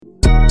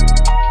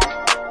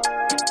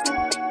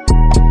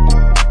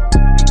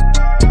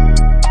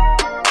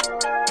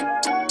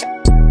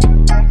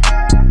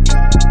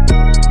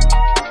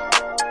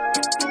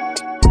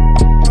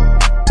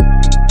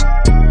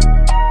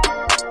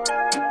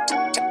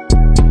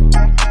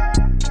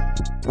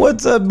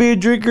What's up, beer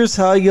drinkers?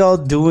 How y'all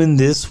doing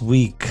this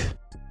week?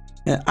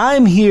 And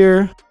I'm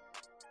here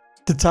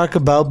to talk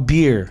about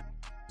beer.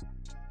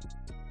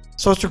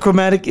 Social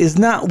Chromatic is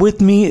not with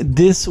me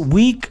this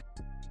week.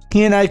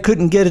 He and I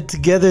couldn't get it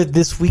together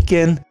this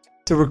weekend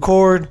to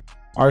record.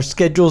 Our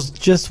schedules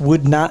just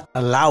would not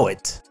allow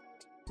it.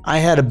 I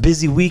had a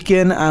busy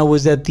weekend. I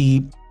was at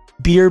the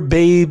Beer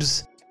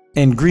Babes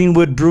and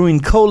Greenwood Brewing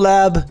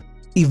collab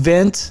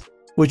event,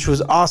 which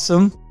was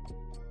awesome.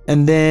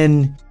 And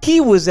then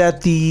he was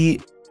at the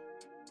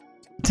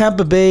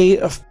Tampa Bay,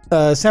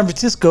 San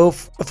Francisco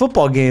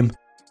football game.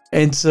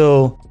 And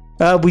so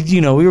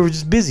we were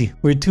just busy.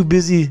 We were too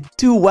busy,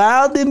 two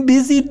wild and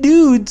busy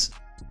dudes.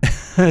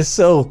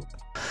 So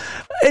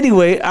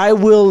anyway, I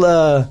will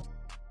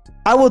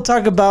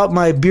talk about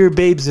my Beer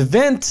Babes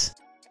event.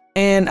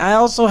 And I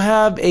also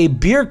have a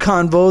beer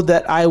convo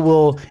that I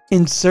will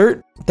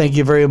insert, thank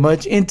you very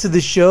much, into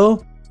the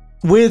show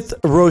with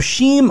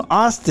Roshim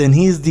Austin.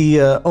 He's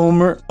the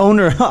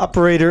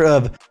owner-operator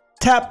of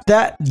Tap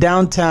That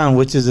Downtown,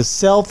 which is a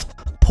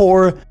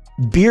self-pour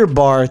beer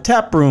bar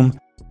tap room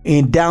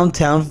in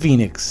downtown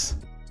Phoenix.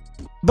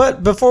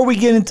 But before we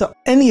get into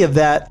any of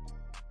that,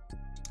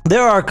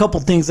 there are a couple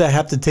things I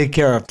have to take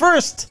care of.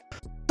 First,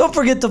 don't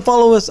forget to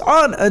follow us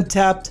on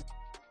Untapped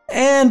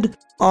and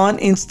on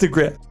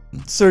Instagram.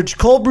 Search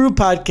Cold Brew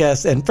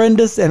Podcast and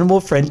friend us, and we'll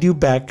friend you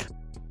back.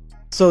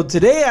 So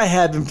today I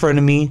have in front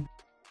of me,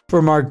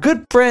 from our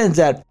good friends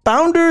at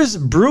Founders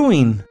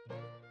Brewing,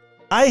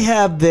 I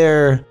have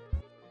their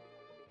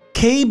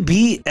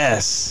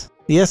KBS.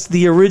 Yes,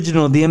 the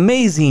original, the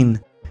amazing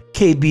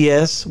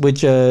KBS, which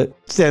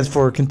stands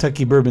for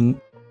Kentucky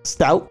Bourbon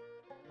Stout.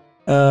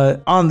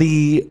 On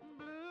the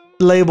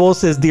label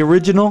says the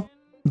original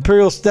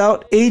Imperial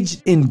Stout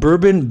aged in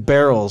bourbon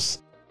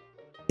barrels.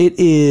 It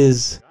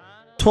is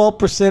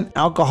 12%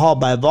 alcohol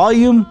by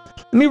volume.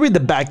 Let me read the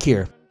back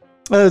here.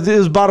 It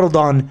was bottled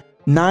on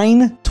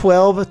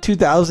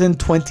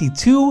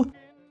 9/12/2022,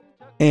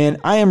 and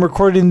I am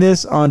recording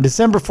this on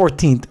December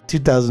 14th,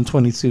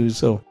 2022,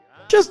 so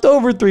just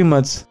over 3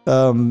 months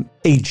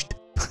aged.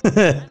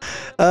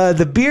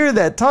 The beer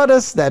that taught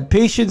us that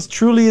patience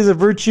truly is a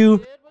virtue.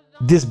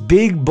 This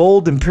big,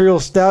 bold Imperial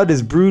Stout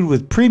is brewed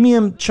with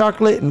premium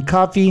chocolate and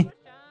coffee,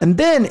 and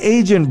then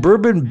aged in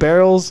bourbon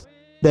barrels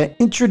that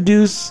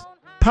introduce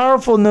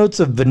powerful notes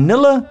of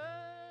vanilla,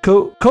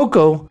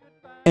 cocoa,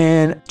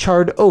 and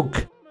charred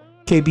oak.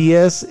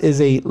 KBS is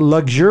a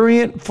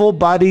luxuriant,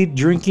 full-bodied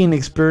drinking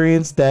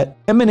experience that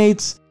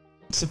emanates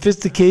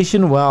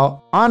sophistication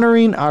while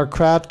honoring our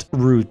craft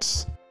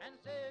roots.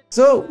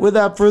 So,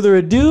 without further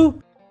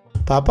ado,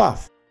 pop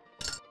off.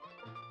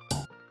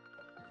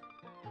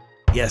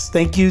 Yes,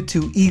 thank you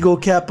to Eagle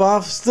Cap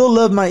Off. Still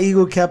love my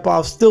Eagle Cap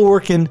Off. Still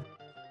working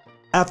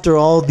after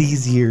all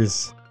these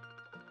years.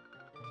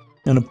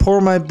 Gonna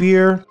pour my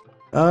beer.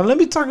 Let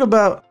me talk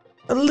about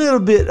a little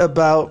bit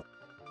about.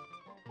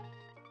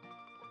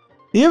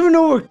 You ever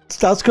know where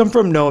stouts come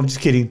from? No, I'm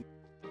just kidding.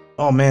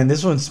 Oh man,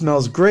 this one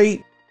smells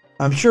great.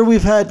 I'm sure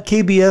we've had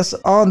KBS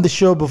on the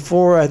show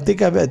before. I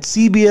think I've had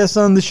CBS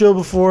on the show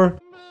before.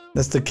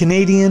 That's the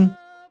Canadian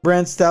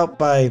brand stout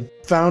by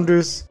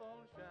Founders.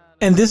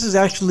 And this is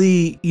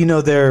actually,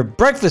 their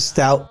breakfast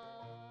stout,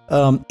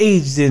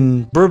 aged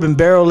in bourbon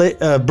barrels.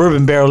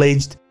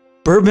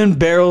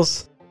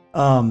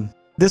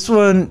 This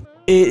one,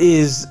 it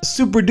is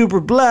super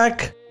duper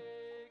black.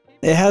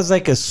 It has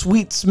like a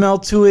sweet smell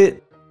to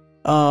it.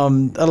 A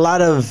lot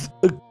of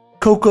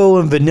cocoa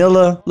and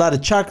vanilla, a lot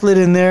of chocolate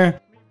in there.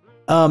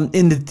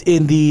 In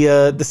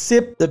the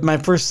sip, my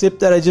first sip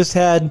that I just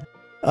had,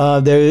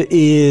 there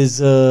is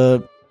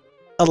a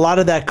lot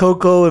of that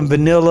cocoa and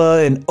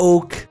vanilla and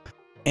oak,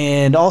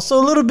 and also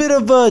a little bit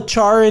of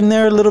char in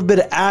there, a little bit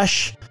of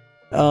ash,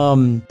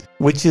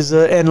 which is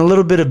and a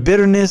little bit of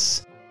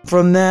bitterness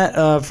from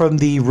that, from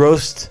the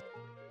roast.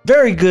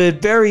 Very good,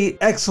 very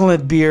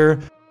excellent beer.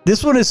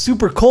 This one is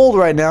super cold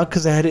right now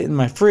because I had it in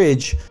my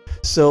fridge.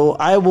 So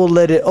I will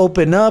let it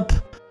open up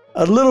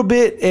a little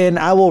bit and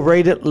I will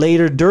rate it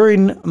later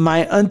during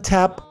my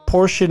Untapped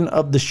portion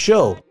of the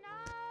show.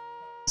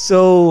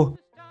 So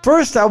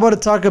first I want to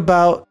talk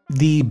about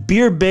the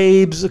Beer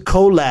Babes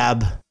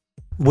collab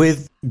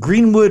with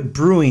Greenwood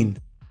Brewing.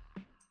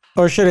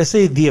 Or should I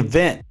say the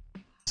event.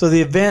 So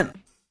the event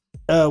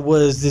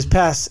was this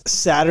past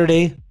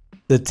Saturday,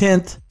 the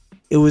 10th.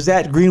 It was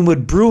at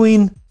Greenwood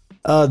Brewing.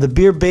 The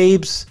Beer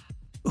Babes,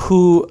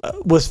 who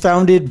was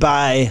founded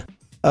by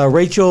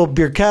Rachel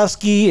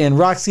Bierkowski and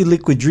Roxy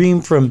Liquid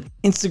Dream from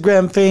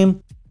Instagram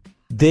fame.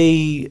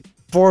 They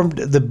formed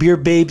the Beer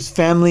Babes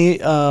family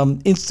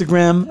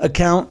Instagram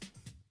account,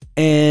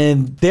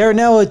 and they're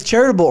now a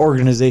charitable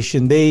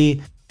organization.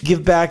 They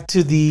give back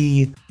to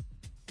the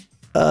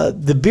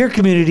beer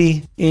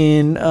community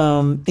in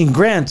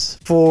grants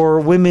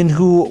for women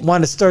who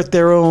want to start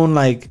their own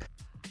like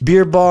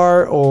beer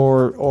bar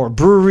or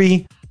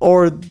brewery,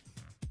 or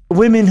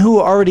women who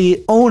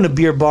already own a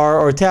beer bar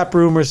or tap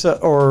room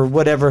or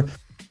whatever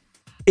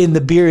in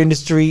the beer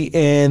industry,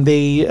 and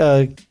they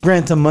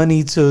grant them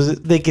money so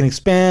they can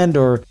expand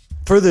or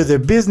further their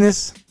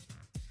business.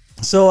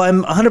 So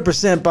I'm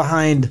 100%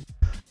 behind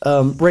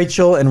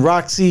Rachel and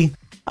Roxy.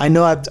 I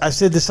know I've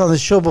said this on the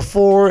show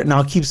before, and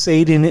I'll keep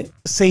saying it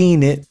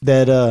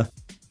that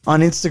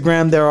on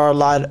Instagram there are a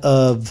lot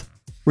of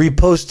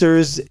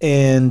reposters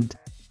and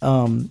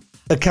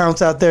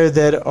accounts out there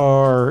that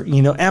are,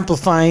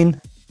 amplifying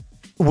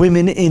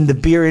women in the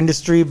beer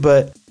industry.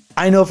 But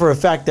I know for a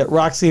fact that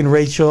Roxy and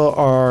Rachel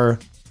are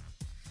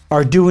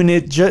doing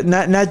it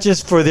not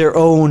just for their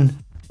own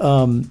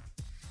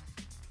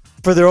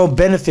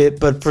benefit,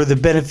 but for the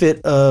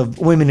benefit of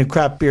women in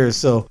craft beer.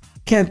 So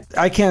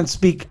I can't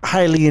speak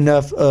highly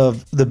enough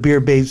of the Beer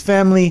Babes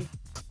family,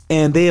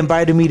 and they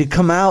invited me to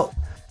come out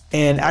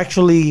and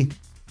actually,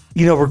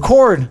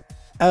 record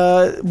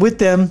with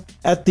them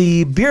at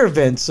the beer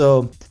event. So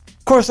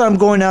of course I'm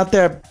going out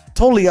there,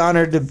 totally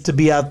honored to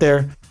be out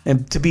there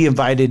and to be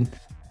invited.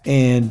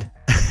 And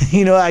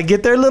I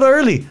get there a little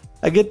early.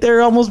 I get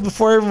there almost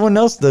before everyone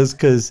else does,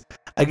 because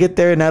I get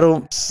there and I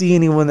don't see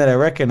anyone that I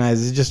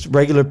recognize. It's just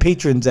regular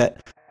patrons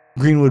at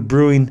Greenwood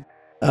Brewing.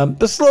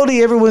 But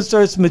slowly everyone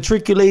starts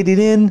matriculating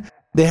in.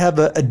 They have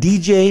a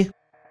DJ,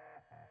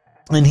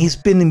 and he's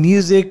spinning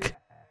music.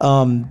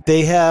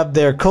 They have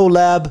their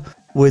collab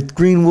with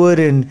Greenwood,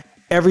 and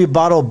every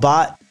bottle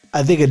bought,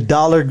 I think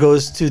 $1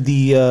 goes to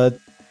the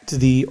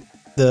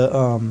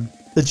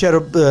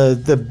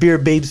Beer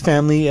Babes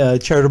family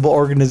charitable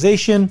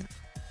organization.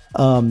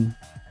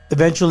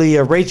 Eventually,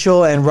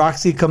 Rachel and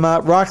Roxy come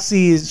out.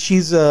 Roxy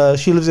she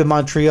lives in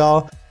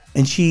Montreal,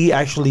 and she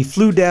actually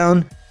flew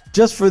down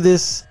just for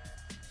the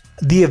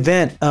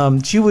event.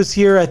 She was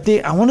here, I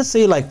want to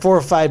say like 4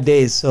 or 5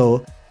 days.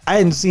 So I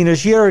hadn't seen her.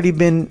 She had already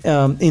been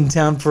in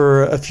town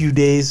for a few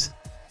days.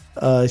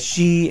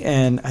 She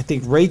and I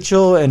think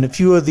Rachel and a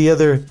few of the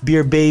other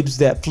Beer Babes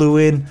that flew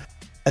in.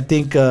 I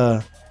think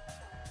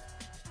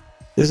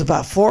there's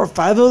about 4 or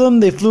 5 of them.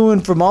 They flew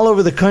in from all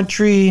over the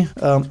country.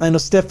 I know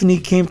Stephanie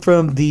came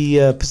from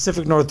the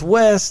Pacific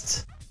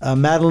Northwest.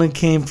 Madeline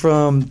came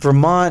from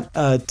Vermont.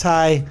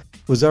 Ty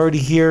was already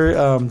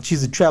here.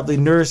 She's a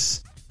traveling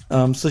nurse,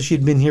 so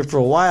she'd been here for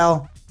a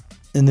while.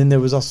 And then there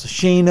was also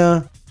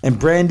Shayna and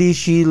Brandy.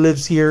 She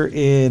lives here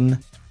in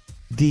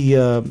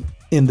the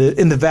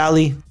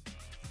valley.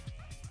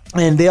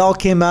 And they all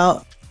came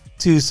out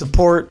to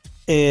support,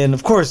 and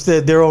of course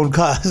their own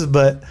cause,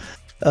 but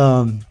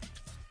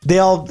they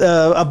all,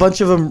 a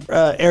bunch of them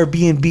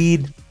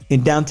Airbnb'd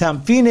in downtown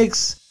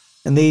Phoenix,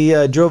 and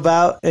they drove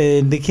out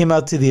and they came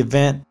out to the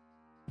event,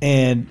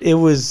 and it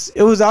was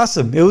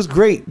awesome. It was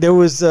great. There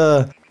was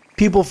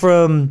people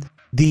from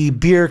the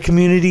beer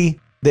community,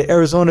 the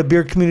Arizona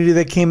beer community,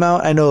 that came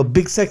out. I know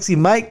Big Sexy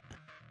Mike.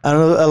 I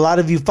know a lot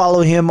of you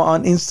follow him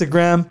on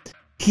Instagram.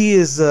 He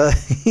is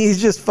he's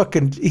just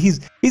fucking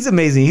he's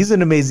amazing. He's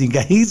an amazing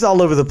guy. He's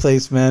all over the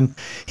place, man.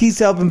 He's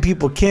helping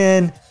people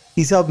can.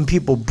 He's helping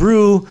people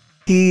brew.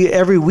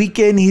 Every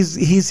weekend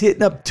he's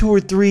hitting up 2 or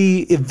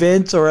 3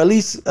 events, or at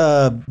least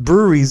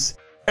breweries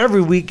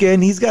every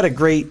weekend. He's got a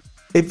great.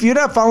 If you're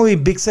not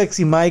following Big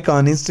Sexy Mike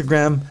on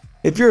Instagram,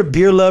 if you're a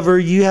beer lover,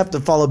 you have to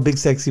follow Big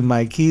Sexy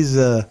Mike. He's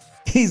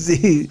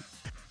amazing.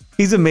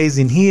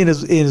 He and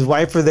his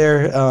wife are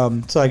there.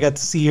 So I got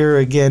to see her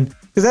again,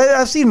 because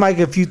I've seen Mike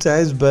a few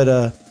times, but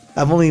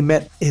I've only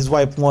met his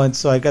wife once,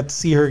 so I got to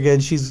see her again.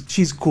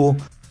 She's cool.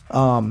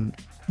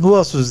 Who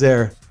else was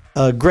there?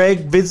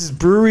 Greg Visits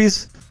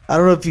Breweries. I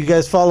don't know if you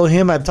guys follow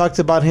him. I've talked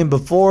about him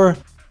before.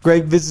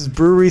 Greg Visits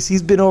Breweries.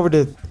 He's been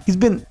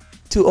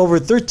to over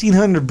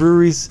 1,300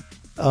 breweries,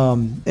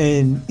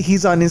 and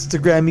he's on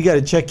Instagram. You got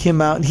to check him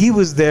out. He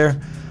was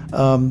there.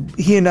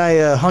 He and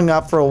I hung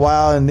out for a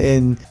while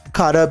and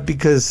caught up,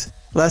 because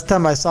last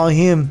time I saw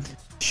him,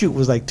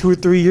 was like 2 or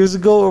 3 years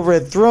ago over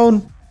at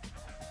Throne.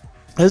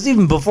 It was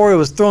even before it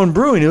was Throne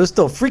Brewing. It was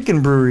still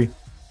Freaking Brewery.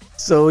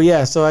 So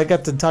yeah, so I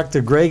got to talk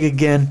to Greg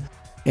again,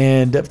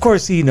 and of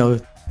course, he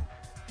and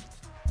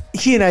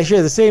I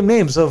share the same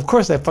name, so of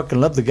course I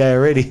fucking love the guy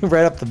already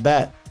right off the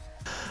bat.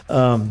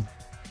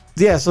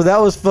 Yeah, so that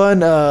was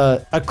fun.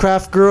 A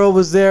craft girl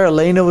was there.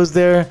 Elena was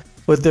there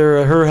with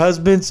her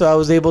husband, so I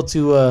was able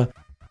to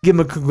give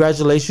them a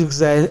congratulations,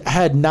 because I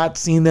had not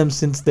seen them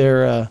since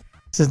their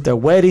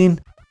wedding.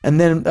 And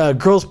then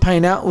Girls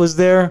Pine Out was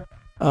there.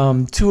 2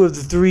 of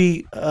the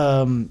 3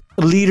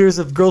 leaders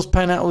of Girls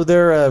Pine Out were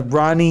there.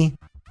 Ronnie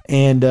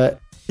and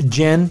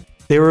Jen.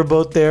 They were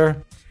both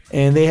there,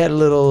 and they had a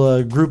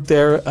little group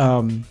there.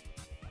 So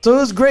it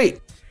was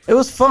great. It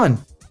was fun.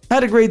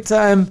 Had a great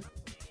time.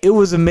 It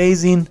was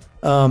amazing.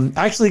 I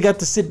actually got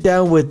to sit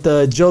down with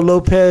Joe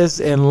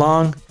Lopez and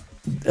Long.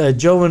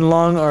 Joe and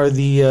Long are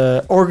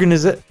the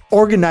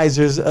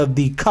organizers of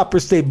the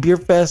Copper State Beer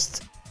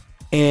Fest,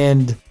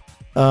 and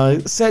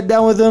sat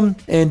down with them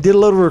and did a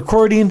little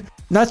recording.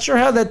 Not sure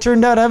how that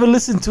turned out. I haven't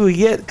listened to it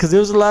yet, because there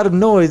was a lot of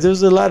noise. There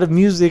was a lot of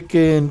music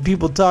and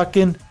people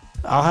talking.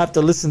 I'll have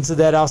to listen to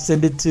that. I'll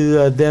send it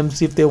to them,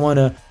 see if they want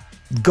to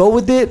go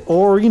with it,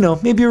 or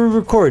maybe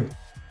re-record.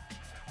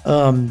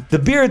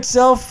 The beer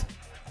itself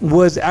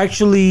was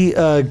actually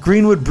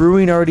Greenwood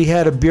Brewing already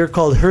had a beer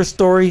called Her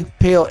Story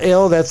Pale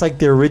Ale. That's like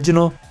the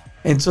original,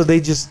 and so they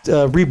just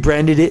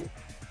rebranded it.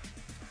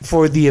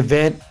 for the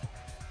event,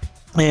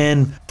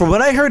 and from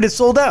what I heard, it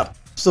sold out.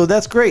 So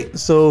that's great.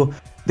 So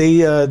they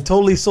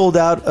totally sold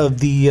out of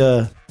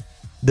the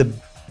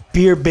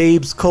Beer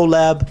Babes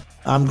collab.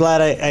 I'm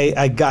glad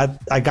I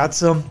got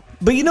some.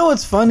 But you know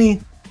what's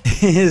funny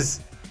is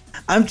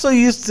I'm so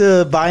used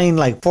to buying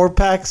like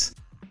 4-packs.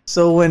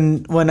 So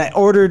when I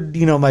ordered,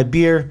 my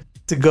beer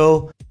to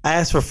go, I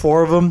asked for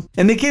 4 of them,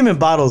 and they came in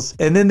bottles.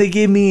 And then they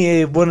gave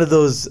me one of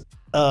those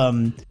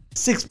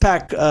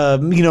 6-pack,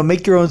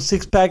 make your own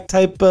 6-pack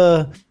type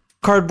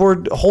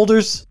cardboard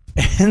holders.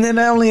 And then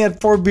I only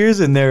had 4 beers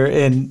in there,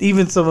 and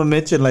even someone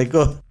mentioned like,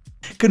 oh,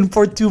 couldn't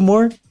afford 2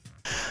 more.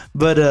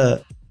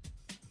 But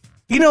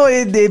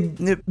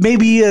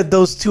maybe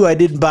those 2 I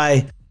didn't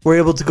buy were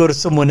able to go to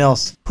someone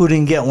else who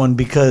didn't get one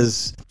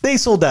because they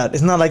sold out.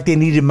 It's not like they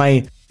needed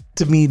me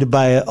to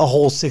buy a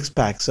whole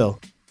 6-pack. So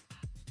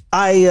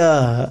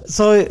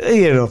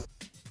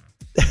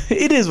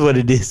it is what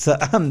it is.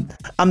 I'm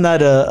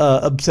not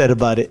upset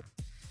about it.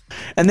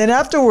 And then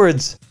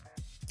afterwards,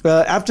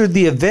 after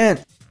the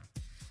event,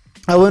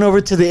 I went over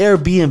to the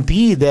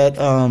Airbnb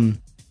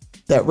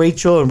that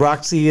Rachel and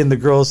Roxy and the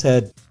girls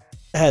had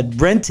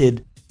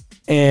rented,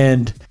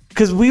 and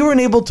because we weren't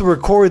able to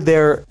record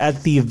there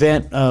at the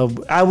event,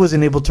 I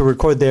wasn't able to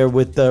record there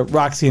with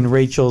Roxy and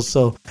Rachel,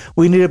 so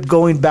we ended up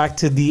going back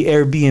to the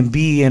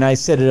Airbnb, and I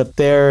set it up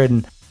there,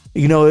 and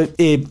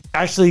it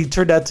actually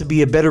turned out to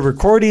be a better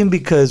recording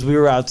because we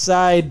were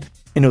outside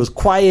and it was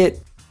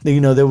quiet.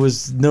 There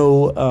was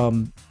no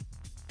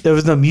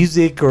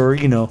music or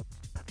a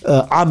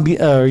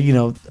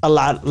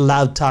lot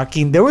loud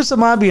talking. There was some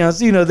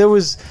ambiance. There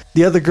was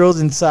the other girls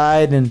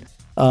inside, and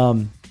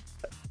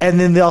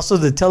then also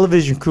the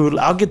television crew.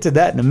 I'll get to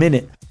that in a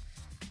minute.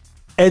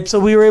 And so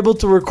we were able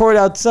to record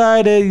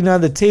outside,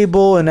 at the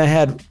table, and I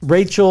had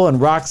Rachel and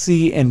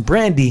Roxy and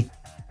Brandy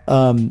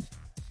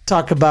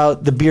talk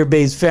about the Beer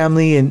Babes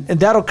family, and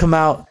that'll come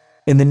out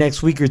in the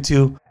next week or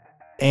two.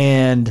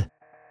 And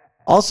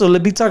also,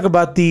 let me talk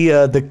about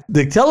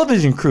the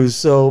television crews.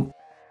 So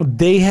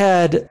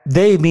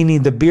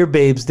meaning the Beer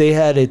Babes, they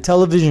had a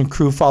television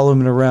crew following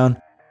them around.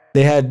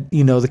 They had,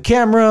 the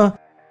camera,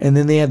 and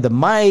then they had the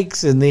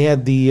mics, and they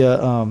had the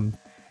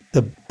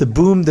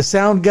boom, the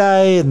sound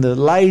guy, and the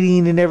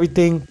lighting and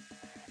everything.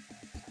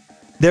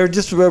 They're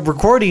just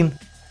recording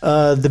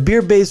the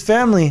Beer Babes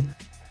family.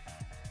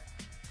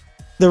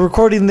 They're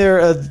recording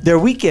their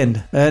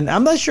weekend, and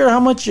I'm not sure how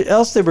much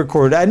else they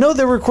recorded. I know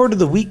they recorded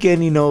the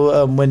weekend,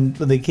 when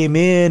they came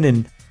in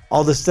and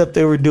all the stuff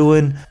they were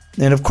doing.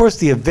 And of course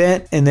the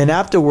event, and then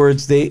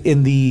afterwards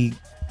in the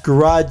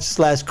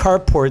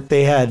garage/carport,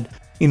 they had,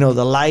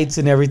 the lights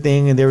and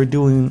everything, and they were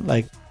doing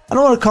like, I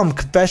don't want to call them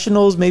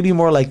confessionals, maybe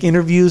more like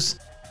interviews,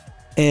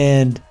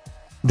 and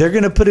they're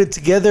going to put it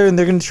together and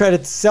they're going to try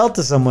to sell it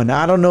to someone.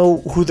 I don't know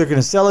who they're going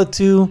to sell it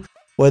to,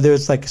 whether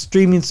it's like a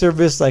streaming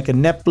service like a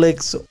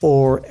Netflix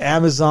or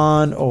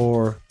Amazon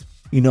or,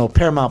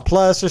 Paramount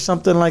Plus or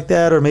something like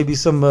that, or maybe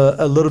some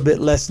a little bit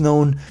less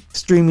known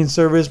streaming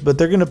service, but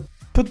they're going to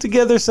put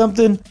together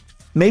something.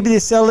 Maybe they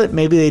sell it,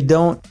 maybe they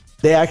don't.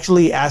 They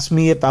actually asked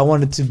me if I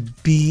wanted to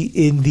be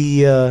in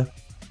the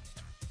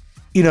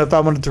if I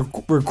wanted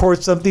to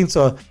record something,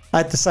 so I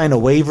had to sign a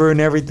waiver and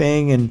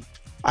everything, and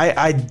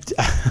I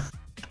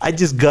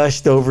just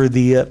gushed over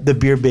the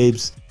Beer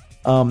Babes.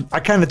 I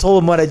kind of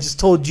told them what I just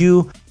told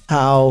you,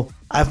 how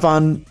I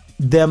found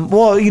them.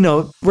 Well,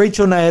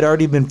 Rachel and I had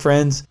already been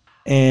friends,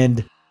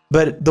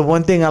 but the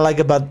one thing I like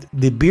about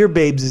the Beer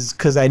Babes is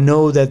because I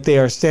know that they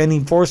are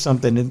standing for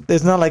something.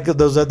 It's not like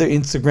those other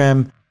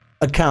Instagram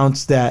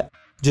accounts that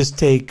just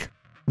take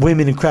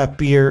women and craft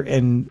beer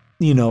and,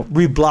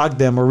 reblog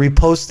them or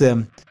repost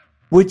them,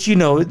 which,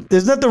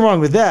 there's nothing wrong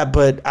with that.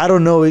 But I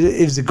don't know,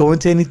 is it going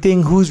to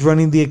anything? Who's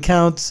running the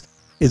accounts?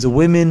 Is it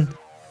women?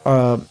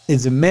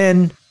 Is it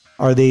men?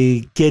 Are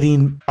they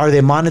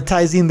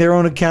monetizing their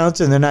own accounts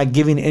and they're not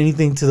giving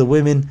anything to the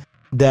women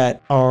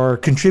that are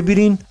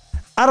contributing?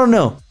 I don't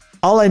know.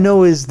 All I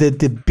know is that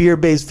the Beer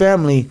Babes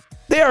family,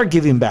 they are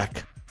giving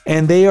back,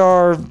 and they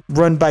are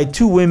run by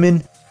 2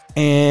 women,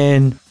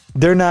 and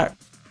they're not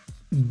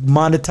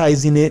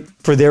monetizing it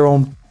for their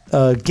own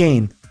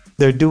gain.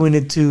 They're doing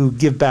it to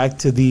give back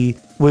to the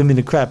women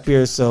in craft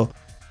beer. So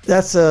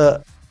that's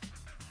a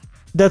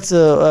what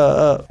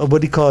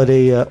do you call it?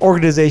 A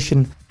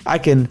organization I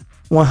can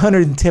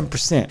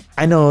 110%.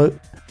 I know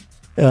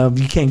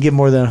you can't get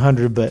more than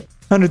 100, but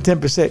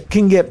 110%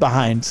 can get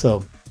behind.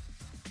 So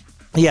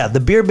yeah, the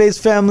Beer Babes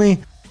family,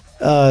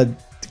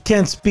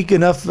 can't speak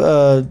enough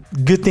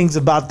good things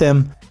about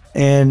them,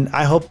 and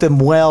I hope them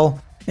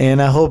well,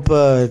 and I hope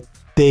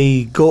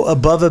they go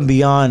above and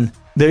beyond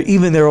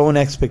their own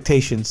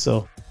expectations.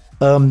 So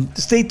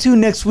stay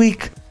tuned next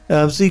week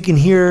so you can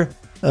hear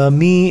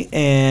me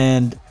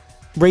and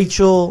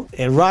Rachel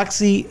and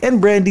Roxy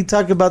and Brandy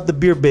talk about the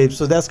Beer Babes.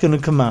 So that's going to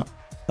come out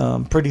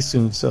pretty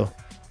soon. So,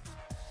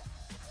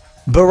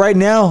 but right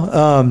now,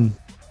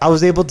 I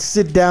was able to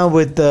sit down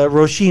with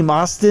Roshim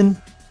Austin.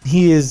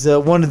 He is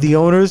one of the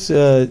owners.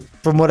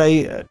 From what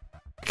I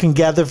can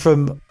gather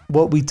from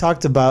what we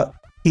talked about,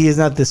 he is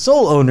not the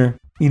sole owner,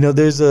 You know,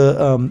 there's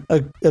a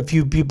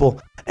few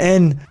people,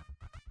 and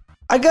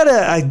I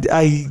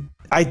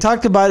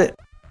talked about it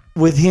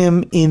with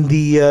him in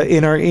the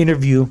in our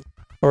interview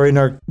or in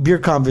our beer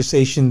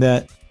conversation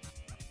that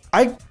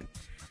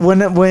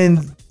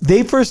when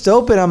they first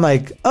opened, I'm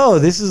like, oh,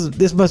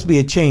 this must be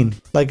a chain,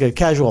 like a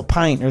Casual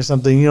Pint or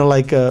something, you know,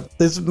 like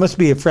this must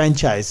be a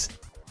franchise.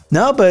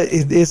 No, but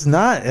it's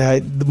not.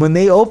 When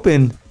they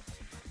opened,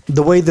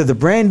 the way that the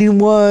branding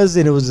was,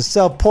 and it was a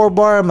self-pour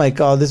bar, I'm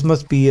like, oh, this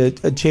must be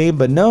a chain.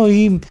 But no,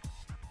 he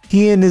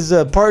and his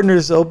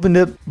partners opened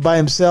it by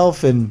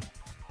himself, and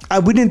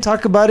we didn't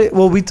talk about it.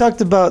 Well, we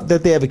talked about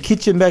that they have a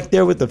kitchen back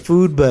there with the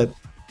food, but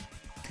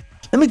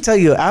let me tell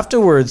you,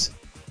 afterwards,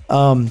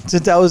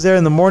 since I was there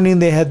in the morning,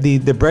 they had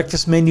the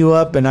breakfast menu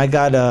up, and I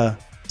got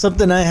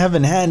something I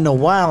haven't had in a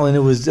while, and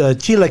it was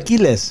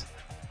chilaquiles.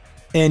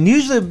 And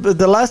usually,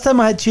 the last time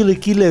I had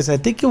chilaquiles, I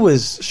think it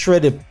was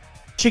shredded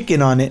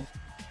chicken on it.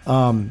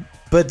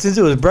 But since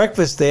it was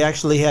breakfast, they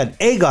actually had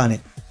egg on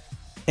it.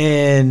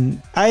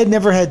 And I had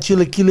never had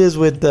chilaquiles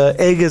with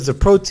egg as a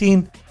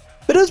protein,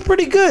 but it was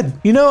pretty good.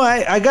 You know,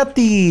 I got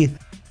the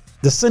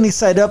sunny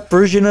side up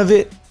version of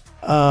it.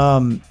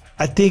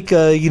 I think,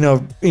 you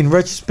know, in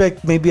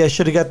retrospect, maybe I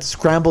should have got the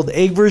scrambled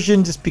egg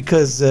version just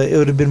because it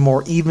would have been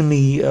more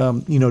evenly,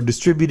 you know,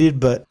 distributed.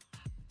 But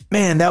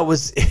man, it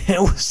was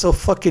so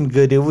fucking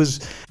good. It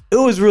was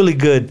really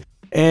good.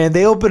 And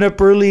they open up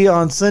early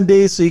on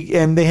Sundays,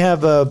 and they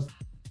have a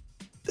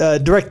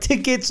direct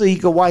ticket so you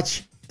can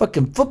watch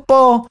fucking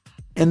football.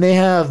 And they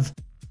have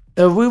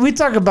we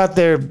talk about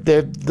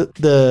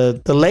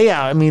the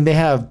layout. I mean, they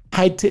have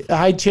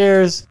high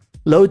chairs,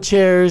 low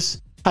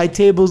chairs, high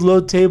tables,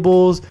 low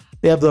tables.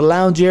 They have the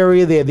lounge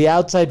area. They have the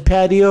outside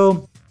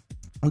patio.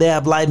 They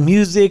have live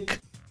music.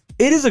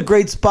 It is a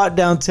great spot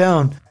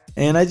downtown.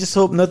 And I just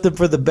hope nothing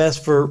for the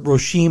best for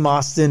Roshim,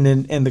 Austin,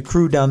 and the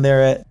crew down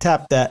there at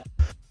Tap That.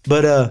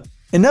 But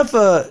enough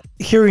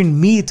hearing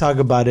me talk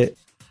about it.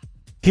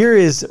 Here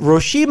is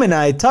Roshim and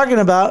I talking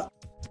about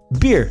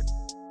beer.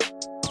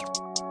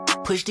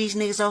 Push these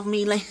niggas off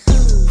me like,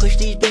 push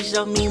these bitches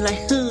off me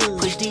like,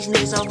 push these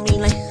niggas off me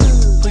like,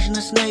 pushing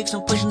the snakes,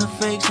 I'm pushing the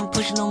fakes, I'm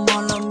pushing them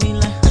all off me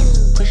like,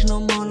 pushing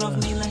them all off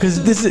me like. Because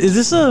is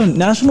this a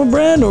national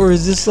brand or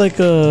is this like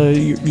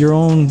your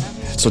own?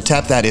 So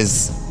Tap That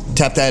is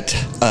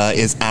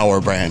our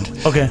brand.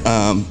 Okay.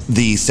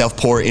 The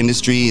self-pour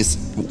industry is,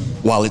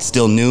 while it's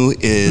still new,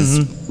 is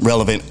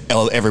relevant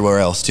everywhere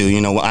else too.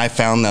 You know, I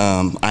found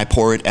I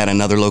pour it at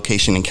another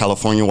location in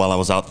California while I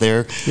was out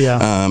there.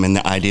 Yeah. And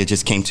the idea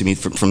just came to me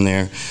from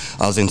there.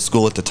 I was in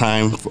school at the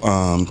time,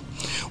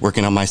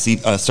 working on my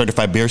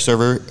certified beer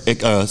server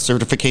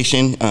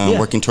certification,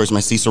 working towards my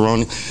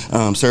Cicerone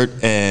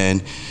cert,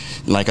 and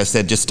like I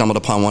said, just stumbled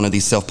upon one of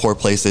these self-pour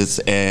places,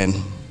 and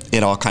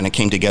it all kind of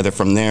came together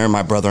from there.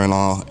 My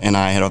brother-in-law and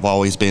I have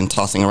always been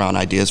tossing around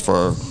ideas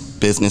for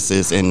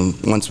businesses, and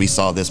once we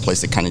saw this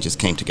place, it kind of just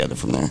came together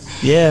from there.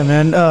 Yeah,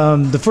 man.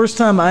 The first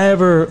time I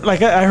ever,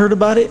 I heard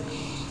about it,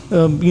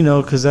 you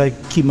know, because I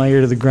keep my ear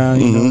to the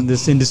ground, you know, in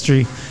this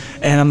industry,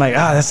 and I'm like,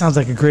 that sounds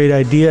like a great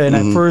idea.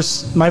 And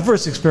my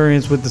first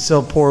experience with the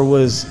self-pour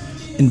was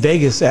in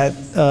Vegas at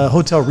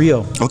Hotel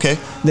Rio. Okay.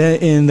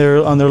 Then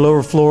on their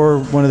lower floor,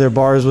 one of their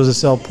bars was a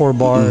self-pour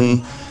bar.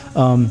 And,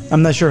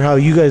 I'm not sure how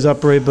you guys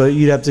operate, but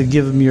you'd have to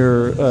give them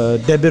your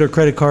debit or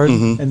credit card,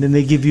 and then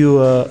they give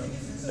you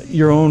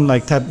your own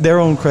their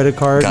own credit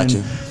card.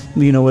 Gotcha.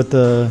 And you know, with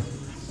the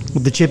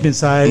chip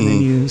inside,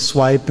 and you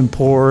swipe and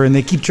pour, and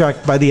they keep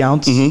track by the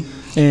ounce.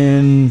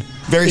 And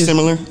very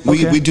similar.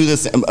 Okay. We do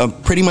this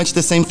pretty much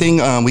the same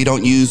thing. We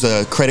don't use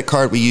a credit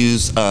card. We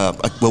use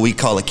what we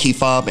call a key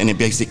fob, and it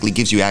basically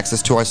gives you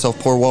access to our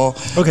self-pour wall.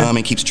 Okay.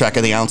 It keeps track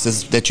of the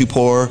ounces that you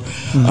pour,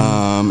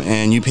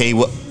 and you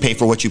pay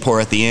for what you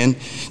pour at the end,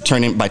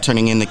 by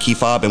turning in the key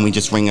fob, and we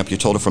just ring up your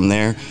total from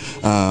there.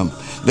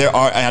 There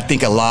are, I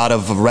think, a lot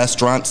of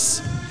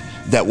restaurants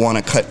that want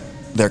to cut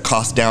their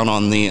costs down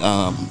on the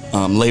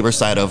labor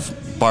side of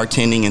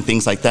bartending and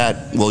things like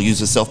that. We'll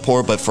use a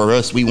self-pour, but for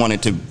us, we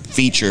wanted to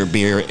feature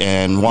beer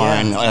and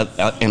wine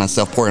in a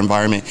self-pour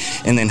environment,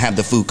 and then have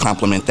the food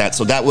complement that.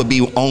 So that would be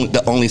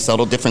the only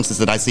subtle differences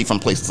that I see from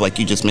places like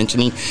you just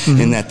mentioning,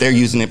 in that they're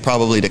using it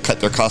probably to cut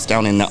their costs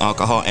down in the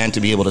alcohol and to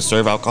be able to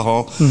serve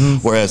alcohol,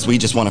 whereas we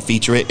just want to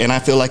feature it. And I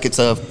feel like it's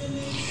a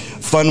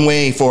fun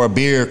way for a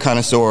beer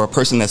connoisseur or a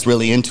person that's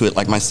really into it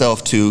like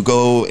myself to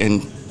go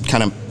and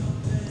kind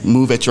of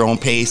move at your own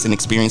pace and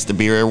experience the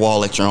beer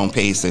wall at your own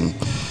pace. And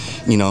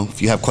you know,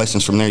 if you have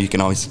questions from there, you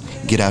can always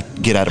get out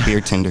a beer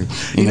tender.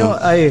 You know,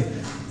 I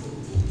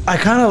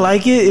kind of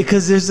like it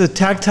because there's a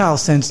tactile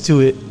sense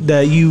to it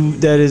that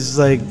is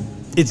like,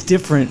 it's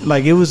different.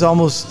 Like I was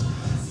almost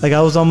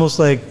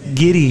like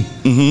giddy,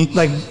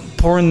 like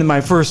pouring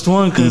my first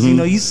one, because you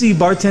know, you see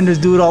bartenders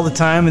do it all the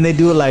time, and they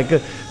do it like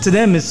to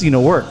them it's, you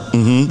know, work,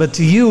 but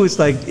to you it's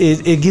like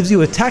it gives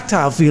you a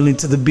tactile feeling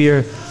to the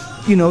beer.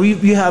 You know,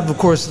 you have, of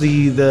course,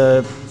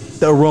 the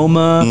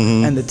aroma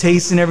and the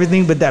taste and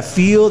everything, but that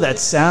feel, that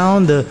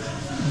sound, the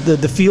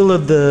feel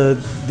of the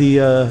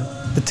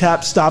the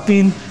tap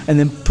stopping and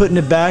then putting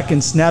it back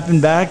and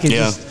snapping back.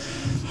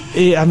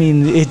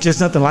 It's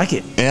just nothing like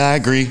it. Yeah, I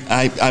agree.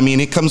 I mean,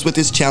 it comes with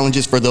its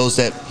challenges for those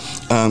that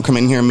come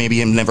in here and maybe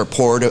have never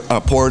poured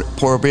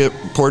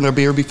a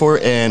beer before,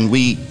 and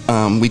we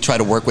try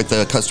to work with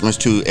the customers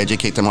to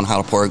educate them on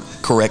how to pour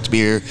correct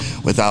beer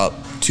without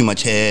too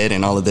much head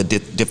and all of the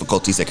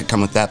difficulties that could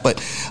come with that.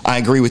 But I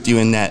agree with you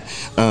in that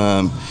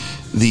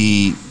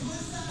the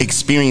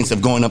experience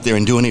of going up there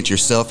and doing it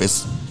yourself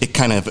it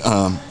kind of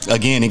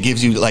again, it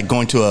gives you like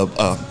going to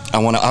I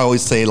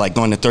always say like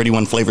going to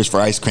 31 flavors for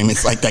ice cream.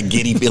 It's like that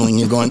giddy feeling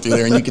you're going through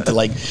there, and you get to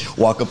like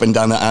walk up and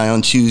down the aisle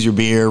and choose your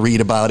beer,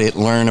 read about it,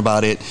 learn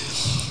about it.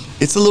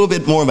 It's a little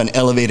bit more of an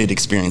elevated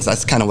experience.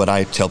 That's kind of what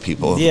I tell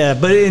people. Yeah,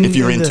 but if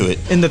you're into it.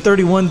 In the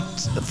 31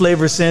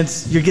 flavor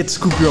sense, you get to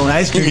scoop your own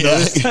ice cream.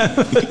 Yeah.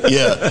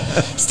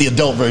 It's the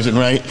adult version,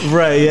 right?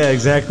 Right, yeah,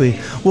 exactly.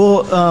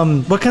 Well,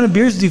 what kind of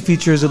beers do you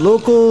feature? Is it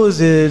local?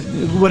 Is it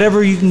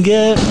whatever you can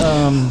get?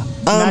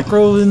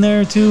 Macro in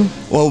there too?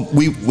 Well,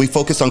 we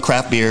focus on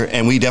craft beer,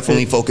 and we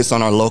definitely focus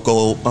on our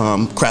local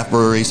craft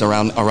breweries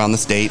around the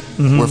state.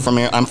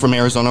 Mm-hmm. I'm from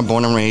Arizona,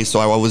 born and raised, so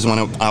I always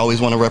want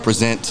to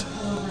represent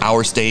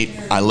our state.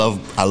 I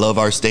love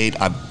our state.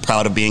 I'm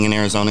proud of being an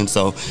Arizonan,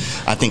 so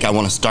I think I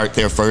want to start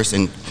there first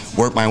and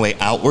work my way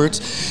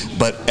outwards.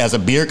 But as a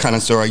beer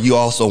connoisseur, you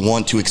also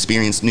want to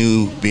experience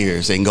new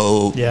beers and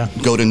go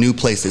to new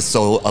places.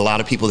 So a lot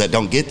of people that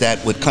don't get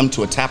that would come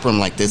to a tap room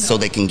like this so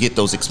they can get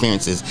those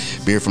experiences.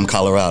 Beer from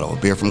Colorado,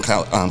 beer from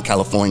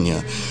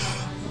California,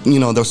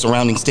 the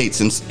surrounding states,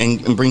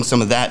 and bring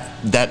some of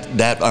that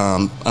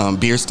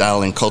beer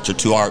style and culture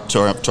to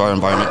our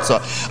environment. So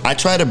I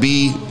try to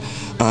be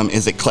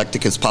as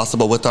eclectic as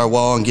possible with our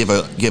wall and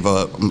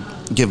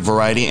give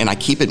variety, and I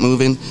keep it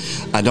moving.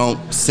 I don't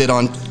sit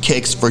on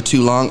kegs for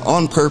too long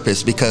on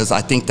purpose, because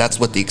I think that's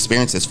what the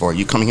experience is for.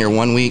 You come here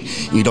 1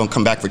 week, you don't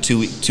come back for 2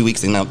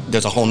 weeks, and now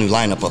there's a whole new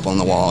lineup up on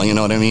the wall, you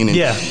know what I mean?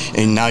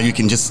 And now you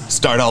can just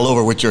start all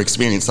over with your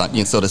experience,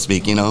 so to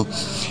speak,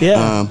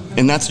 Yeah.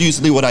 And that's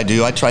usually what I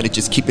do. I try to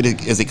just keep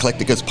it as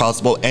eclectic as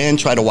possible and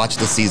try to watch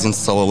the seasons.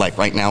 So like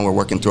right now we're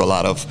working through a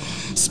lot of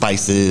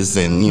spices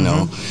and,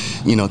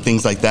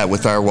 things like that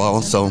with our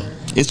wall. So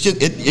it's just,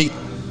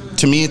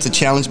 to me, it's a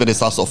challenge, but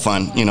it's also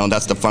fun.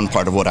 That's the fun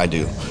part of what I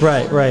do.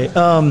 Right.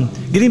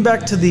 Getting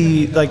back to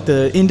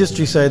the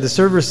industry side, the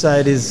server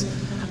side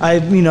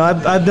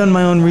I've done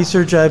my own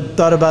research. I've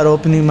thought about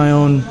opening my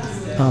own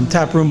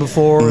tap room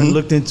before and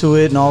looked into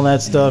it and all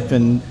that stuff.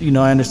 And,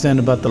 I understand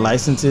about the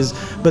licenses,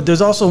 but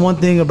there's also one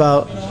thing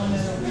about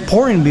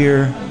pouring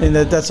beer, and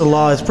that's a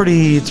law.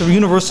 It's a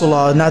universal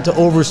law not to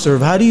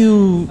overserve. How do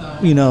you,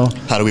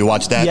 How do we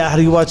watch that? Yeah, how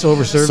do you watch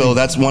overserving? So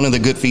that's one of the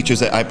good features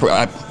that I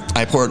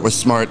pour it with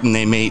Smart, and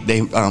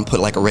they put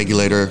like a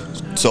regulator.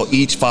 So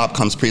each fob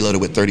comes preloaded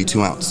with 32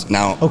 ounce.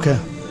 Now,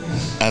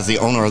 as the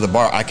owner of the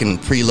bar, I can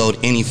preload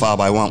any fob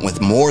I want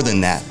with more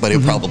than that, but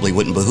it probably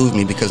wouldn't behoove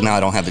me, because now I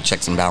don't have the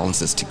checks and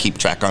balances to keep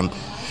track on.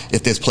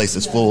 If this place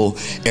is full,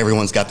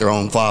 everyone's got their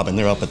own fob and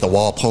they're up at the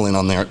wall pulling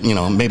on their,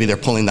 maybe they're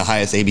pulling the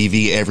highest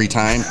ABV every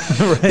time.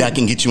 Right. That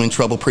can get you in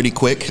trouble pretty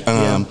quick.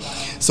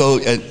 So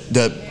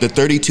the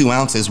 32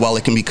 ounces, while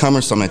it can be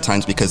cumbersome at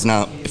times, because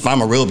now if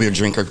I'm a real beer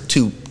drinker,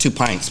 two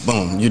pints,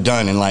 boom, you're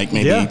done in like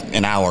maybe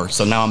an hour.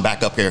 So now I'm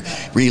back up here,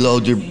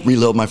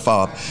 reload my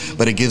fob.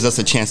 But it gives us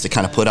a chance to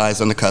kind of put eyes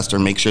on the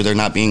customer, make sure they're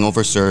not being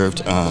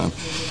overserved.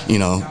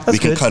 We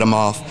can cut them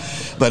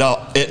off.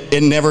 But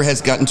it never has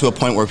gotten to a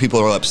point where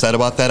people are upset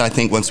about that. I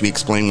think once we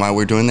explain why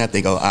we're doing that,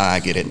 they go, I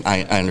get it.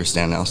 I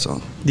understand now.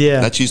 So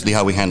that's usually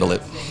how we handle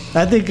it.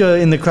 I think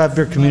in the craft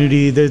beer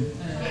community,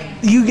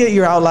 you get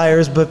your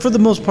outliers, but for the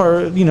most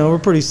part, we're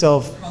pretty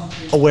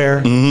self-aware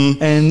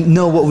and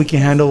know what we can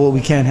handle, what we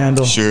can't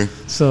handle. Sure.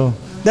 So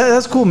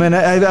that's cool, man.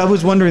 I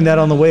was wondering that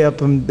on the way up,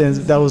 and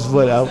that was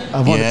what I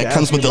wanted to ask. It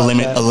comes with a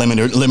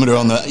limiter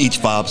on each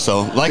fob.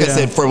 So like I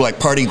said, for like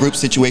party group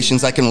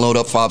situations, I can load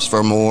up fobs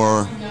for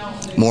more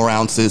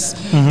ounces.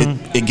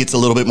 It gets a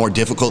little bit more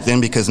difficult then,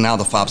 because now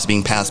the fob's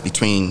being passed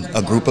between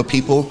a group of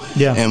people.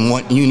 And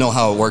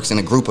how it works in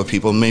a group of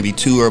people. Maybe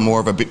two or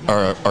more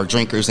are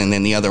drinkers, and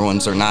then the other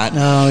ones are not.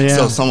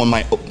 So someone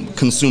might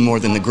consume more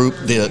than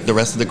the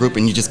rest of the group,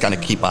 and you just gotta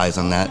keep eyes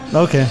on that.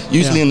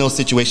 Usually in those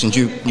situations,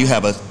 you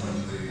have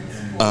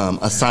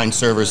assign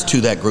servers to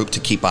that group to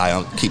keep eyes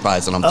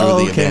on them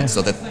through the event,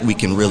 so that we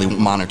can really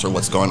monitor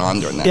what's going on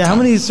during that time. How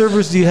many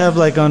servers do you have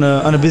like on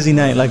a busy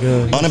night?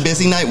 On a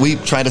busy night, we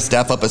try to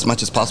staff up as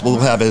much as possible.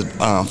 We'll have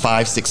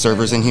 5-6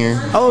 servers in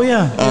here.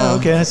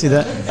 Okay, I see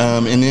that.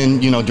 And then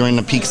during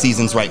the peak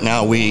seasons right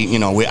now, we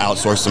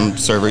outsource some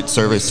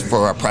service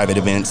for our private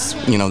events.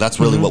 That's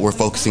really what we're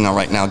focusing on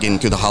right now, getting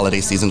through the holiday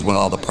seasons with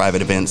all the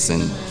private events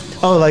and.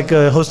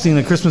 Hosting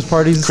the Christmas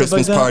parties and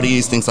Christmas stuff like that?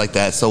 parties, things like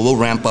that. So we'll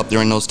ramp up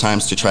during those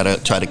times to try to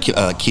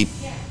keep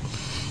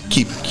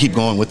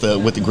going with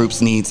the group's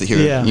needs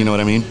here. You know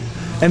what I mean?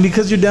 And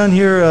because you're down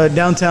here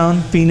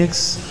downtown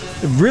Phoenix,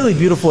 really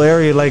beautiful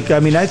area.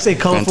 I'd say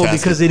colorful.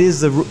 Fantastic. Because it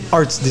is the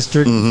arts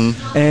district,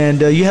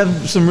 and you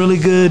have some really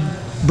good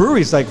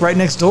breweries. Like right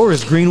next door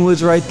is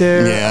Greenwood's right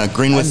there. Yeah,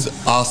 Greenwood's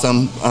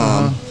awesome.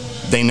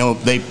 They know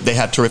they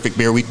have terrific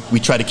beer. We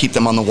try to keep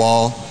them on the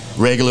wall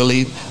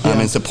regularly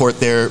and support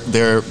their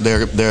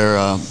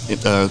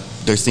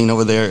scene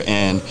over there,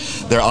 and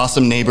they're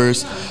awesome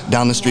neighbors.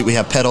 Down the street we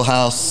have Pedal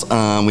House.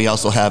 We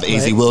also have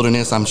AZ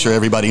Wilderness. I'm sure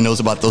everybody knows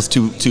about those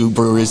two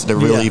breweries. They're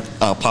really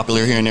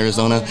popular here in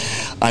Arizona.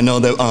 I know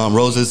that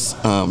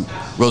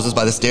Roses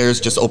by the Stairs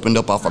just opened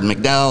up off of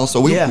McDowell,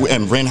 so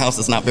and Wren House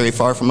is not very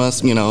far from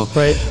us.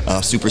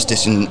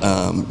 Superstition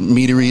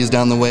Meadery is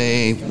down the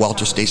way.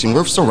 Walter Station.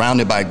 We're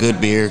surrounded by good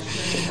beer.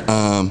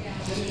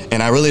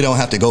 And I really don't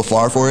have to go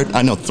far for it.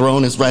 I know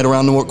Throne is right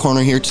around the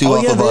corner here too,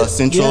 off of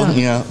Central.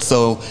 Yeah.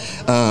 So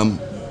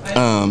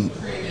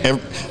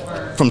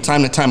from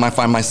time to time, I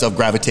find myself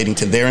gravitating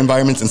to their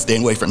environments and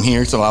staying away from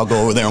here. So I'll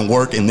go over there and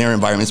work in their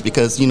environments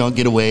because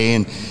get away,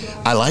 and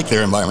I like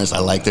their environments. I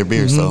like their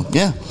beer. So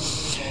yeah.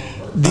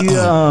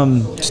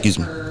 Excuse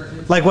me.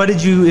 Like,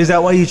 is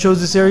that why you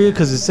chose this area?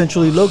 Because it's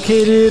centrally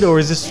located, or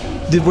is this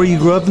where you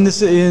grew up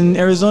in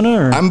Arizona?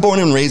 Or? I'm born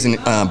and raised.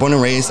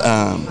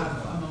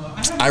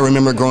 I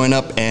remember growing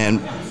up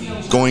and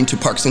going to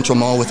Park Central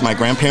Mall with my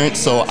grandparents.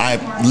 So I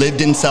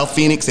lived in South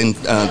Phoenix and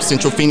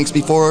Central Phoenix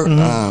before.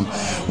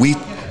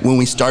 When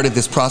we started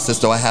this process,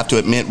 though, I have to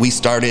admit, we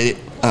started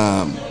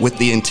with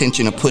the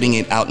intention of putting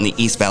it out in the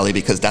East Valley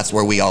because that's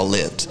where we all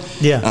lived.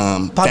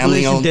 Yeah,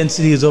 population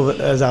density is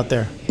out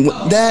there.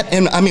 That,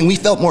 and I mean, we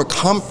felt more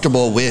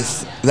comfortable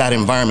with that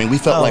environment. We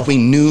felt like we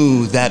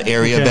knew that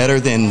area better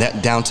than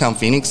that downtown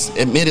Phoenix.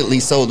 Admittedly,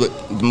 so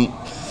the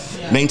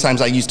main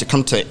times I used to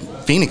come to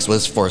Phoenix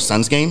was for a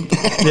Suns game,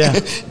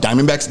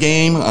 Diamondbacks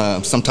game,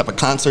 some type of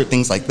concert,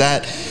 things like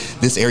that.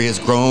 This area has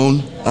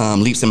grown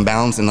leaps and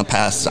bounds in the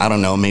past, I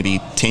don't know, maybe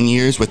 10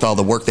 years with all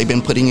the work they've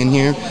been putting in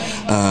here,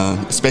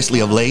 especially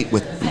of late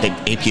with the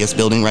APS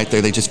building right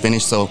there they just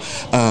finished. So,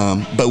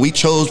 but we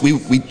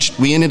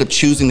ended up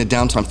choosing the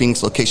downtown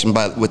Phoenix location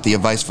with the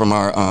advice from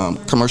our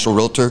commercial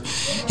realtor.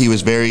 He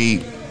was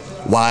very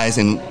wise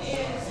in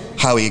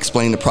how he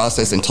explained the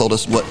process and told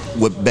us what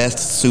would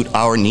best suit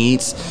our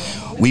needs.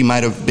 We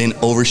might have been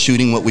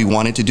overshooting what we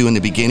wanted to do in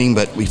the beginning,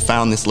 but we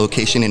found this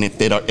location and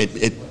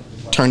it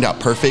turned out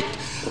perfect.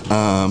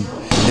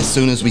 As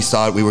soon as we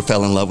saw it, we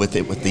fell in love with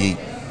it, with the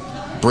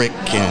brick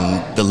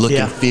and the look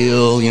and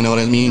feel, you know what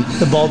I mean?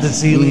 The vaulted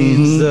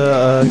ceilings,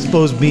 the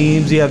exposed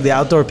beams, you have the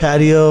outdoor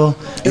patio.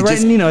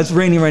 It's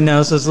raining right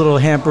now, so it's a little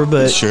hamper,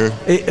 but sure.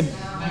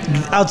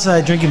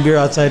 Outside, drinking beer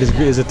outside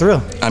is a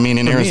thrill. I mean,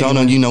 in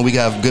Arizona, we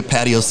have good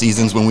patio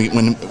seasons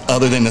when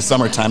other than the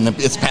summertime,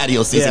 it's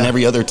patio season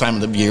every other time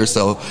of the year.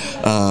 So,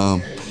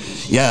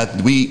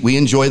 we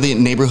enjoy the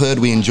neighborhood.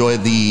 We enjoy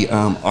the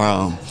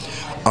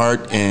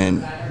art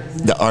and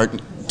the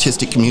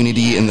artistic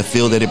community and the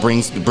feel that it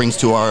brings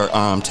to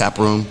our tap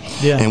room.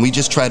 Yeah. And we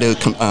just try to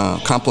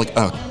complement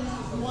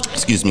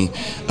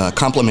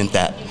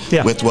that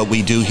with what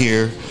we do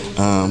here.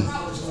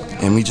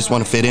 And we just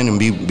want to fit in and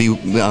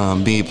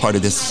be a part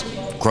of this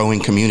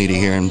growing community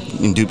here and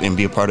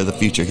be a part of the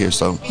future here.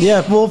 So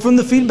well, from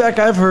the feedback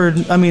I've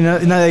heard, I mean, not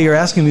that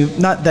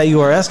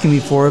you are asking me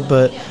for it,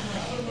 but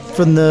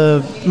from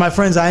my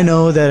friends I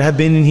know that have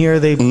been in here,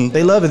 they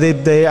love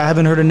it. I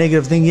haven't heard a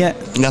negative thing yet.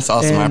 That's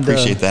awesome. I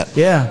appreciate that.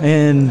 Yeah,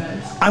 and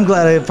I'm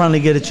glad I finally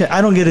get a chance.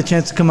 I don't get a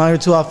chance to come out here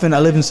too often. I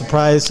live in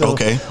Surprise, so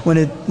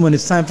when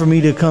it's time for me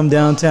to come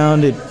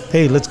downtown,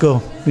 hey, let's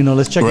go.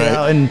 Let's check it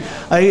out. And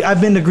I've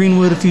been to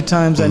Greenwood a few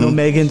times. I know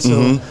Megan,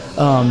 so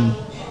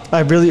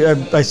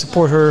I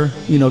support her,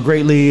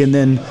 greatly. And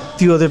then a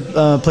few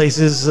other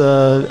places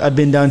I've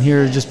been down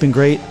here, just been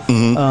great.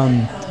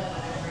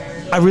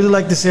 I really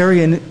like this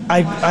area, and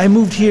I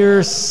moved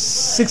here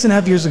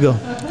 6.5 years ago.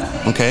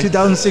 Okay.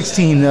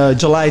 2016,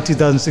 July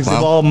 2016. Wow.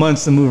 Of all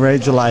months to move,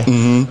 right? July.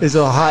 It's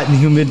all hot and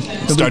humid.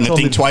 Starting to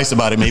think twice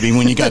about it maybe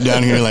when you got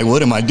down here, like,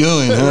 what am I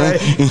doing? Huh?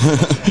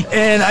 Right.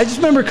 And I just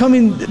remember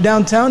coming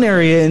downtown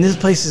area, and this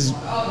place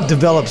has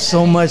developed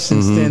so much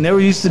since then. There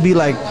used to be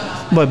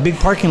big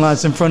parking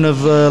lots in front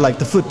of like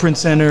the Footprint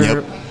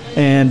Center.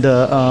 And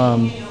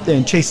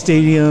Chase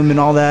Stadium and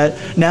all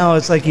that. Now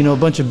it's like, a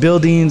bunch of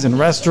buildings and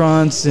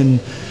restaurants,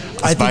 and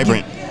it's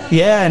vibrant.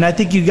 And I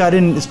think you got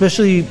in when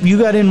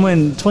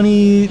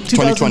 2020.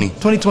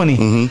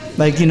 2020.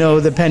 Like,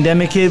 the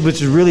pandemic hit, which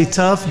was really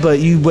tough, but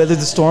you weathered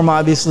the storm,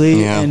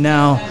 obviously. And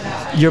now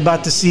you're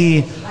about to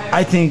see,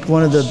 I think,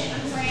 one of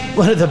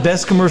the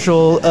best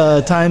commercial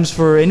times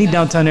for any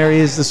downtown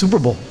area is the Super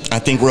Bowl. I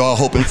think we're all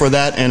hoping for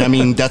that, and I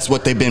mean that's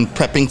what they've been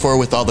prepping for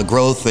with all the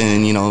growth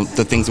and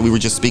the things that we were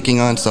just speaking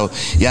on. So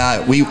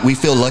we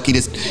feel lucky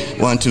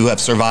to have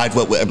survived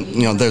what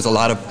there's a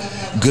lot of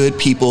good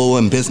people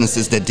and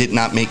businesses that did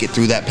not make it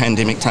through that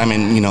pandemic time,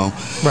 and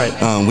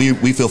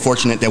we feel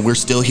fortunate that we're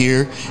still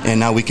here, and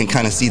now we can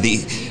kind of see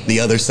the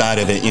other side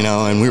of it,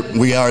 and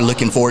we are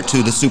looking forward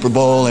to the Super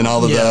Bowl and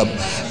all of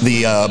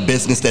the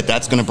business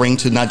that's going to bring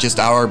to not just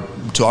our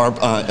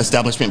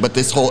establishment, but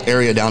this whole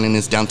area down in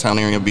this downtown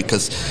area,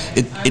 because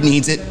it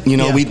needs it. You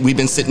know, we've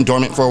been sitting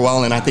dormant for a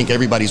while, and I think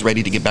everybody's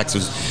ready to get back to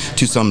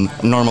some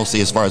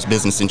normalcy as far as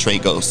business and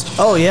trade goes.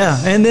 Oh yeah,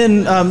 and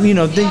then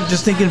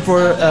just thinking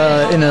for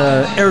in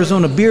a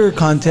Arizona beer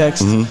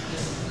context,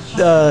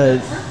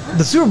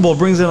 the Super Bowl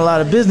brings in a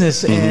lot of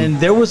business, and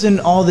there wasn't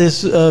all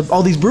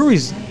these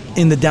breweries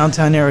in the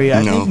downtown area.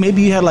 I think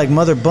maybe you had like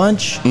Mother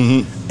Bunch,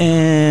 and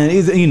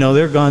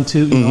they're gone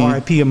too.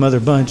 R.I.P. a Mother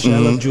Bunch. I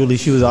love Julie;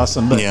 she was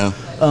awesome. But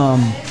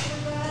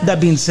that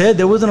being said,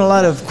 there wasn't a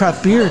lot of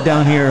craft beer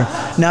down here.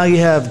 Now you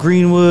have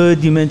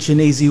Greenwood. You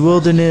mentioned AZ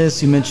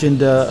Wilderness. You mentioned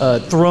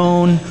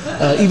Throne.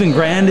 Even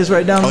Grand is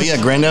right down. Oh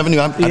yeah, Grand Avenue.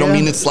 I don't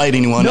mean to slight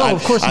anyone. No,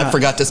 of course not. I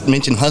forgot to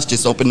mention Huss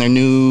just opened their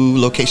new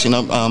location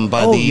up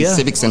by the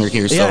Civic Center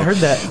here. So yeah, I heard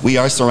that. We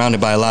are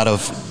surrounded by a lot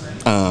of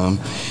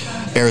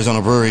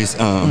Arizona breweries,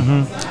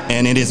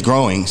 and it is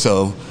growing.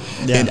 So.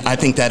 Yeah. I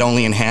think that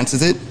only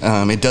enhances it.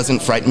 It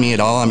doesn't frighten me at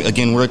all.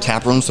 Again, we're a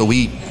tap room, so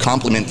we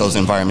complement those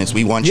environments.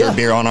 We want your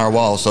beer on our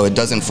wall, so it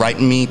doesn't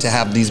frighten me to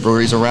have these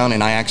breweries around,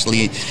 and I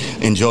actually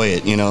enjoy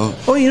it,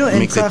 Oh,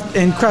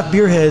 and craft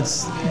beer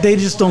heads, they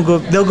just don't go.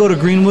 They'll go to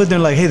Greenwood. They're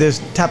like, hey, there's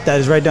Tap That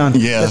is right down.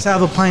 Yeah. Let's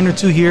have a pint or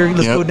two here.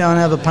 Let's go down and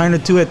have a pint or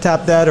two at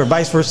Tap That, or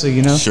vice versa,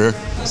 Sure.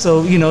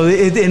 So,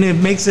 it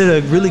makes it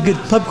a really good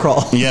pub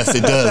crawl. Yes,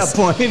 it does. At that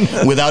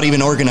point. Without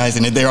even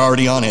organizing it, they're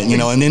already on it,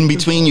 And in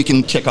between, you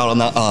can check out on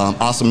the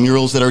awesome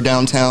murals that are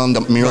downtown,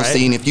 the mural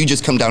scene. If you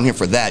just come down here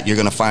for that, you're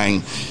going to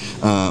find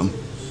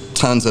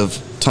tons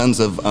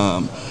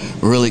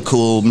of really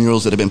cool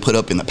murals that have been put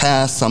up in the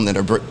past, some that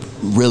are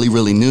really,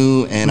 really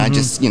new. And I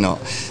just,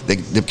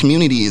 the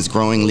community is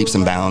growing leaps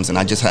and bounds, and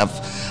I just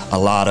have a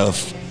lot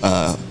of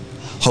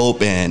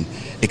hope and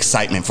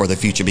excitement for the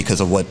future because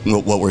of what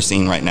we're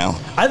seeing right now.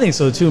 I think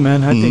so too,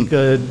 man. I think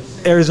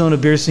Arizona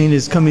beer scene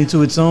is coming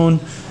to its own.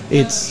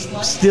 It's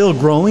still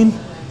growing,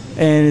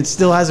 and it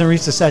still hasn't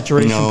reached a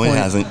saturation point. No, it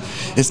hasn't.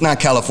 It's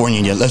not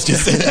California yet. Let's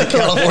just say that.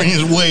 California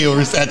is way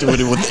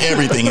oversaturated with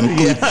everything.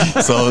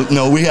 So,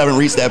 no, we haven't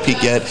reached that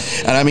peak yet.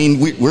 And, I mean,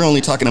 we're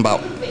only talking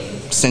about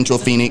Central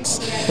Phoenix.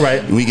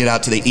 Right. We get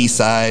out to the east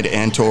side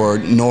and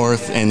toward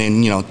north, and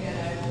then,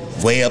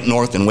 way up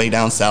north and way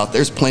down south.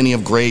 There's plenty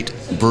of great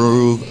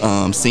brew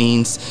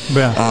scenes.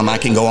 Yeah. I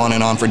can go on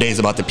and on for days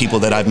about the people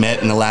that I've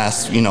met in the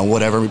last,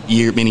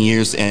 many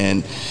years,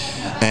 and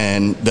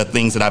the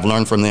things that I've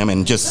learned from them,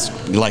 and just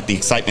like the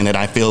excitement that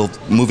I feel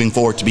moving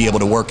forward to be able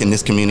to work in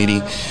this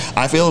community.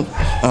 I feel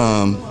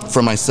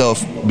for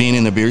myself, being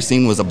in the beer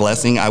scene was a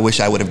blessing. I wish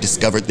I would have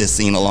discovered this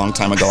scene a long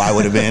time ago. I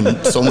would have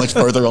been so much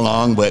further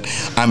along, but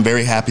I'm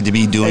very happy to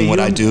be doing what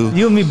I do.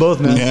 You and me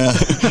both, man. Yeah.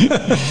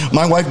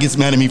 My wife gets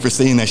mad at me for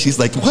saying that. She's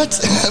like, what?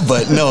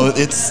 But no,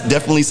 it's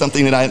definitely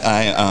something that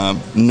I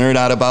nerd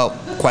out about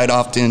quite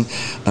often.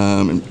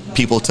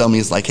 People tell me,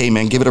 it's like, hey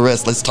man, give it a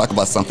rest, let's talk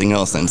about something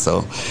else. And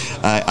so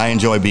I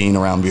enjoy being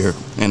around beer,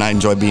 and I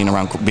enjoy being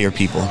around beer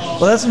people.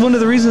 Well, that's one of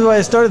the reasons why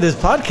I started this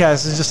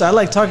podcast, is just I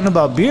like talking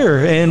about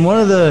beer. And one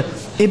of the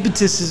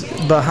impetuses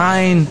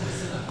behind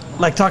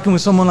like talking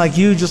with someone like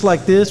you, just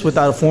like this,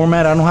 without a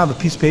format, I don't have a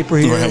piece of paper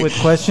here with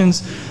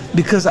questions,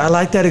 because I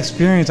like that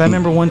experience. I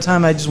remember one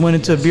time I just went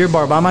into a beer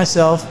bar by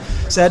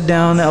myself, sat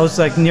down. I was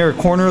like near a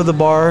corner of the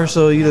bar,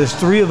 so there's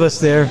three of us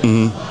there.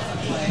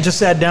 Just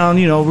sat down,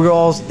 we were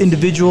all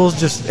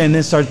individuals, and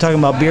then started talking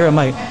about beer. I'm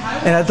like,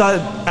 and I thought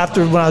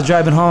after, when I was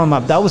driving home, I'm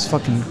like, that was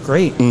fucking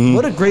great.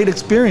 What a great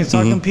experience,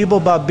 talking to people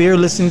about beer,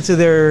 listening to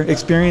their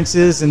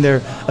experiences and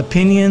their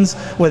opinions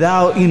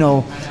without,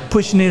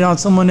 pushing it on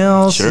someone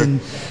else. Sure.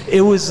 And it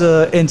was,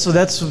 and so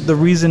that's the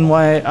reason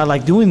why I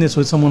like doing this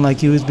with someone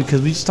like you, is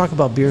because we just talk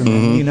about beer,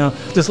 man,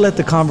 just let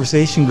the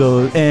conversation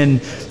go.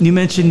 And you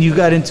mentioned you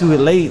got into it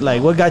late.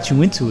 Like, what got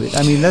you into it?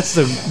 I mean, that's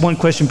the one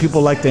question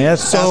people like to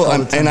ask. So,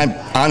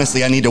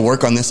 honestly, I need to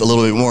work on this a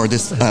little bit more,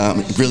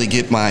 really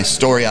get my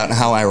story out and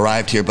how I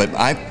arrived here. But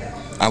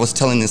I was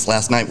telling this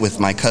last night with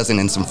my cousin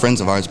and some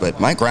friends of ours, but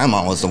my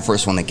grandma was the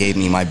first one that gave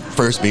me my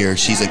first beer.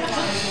 She's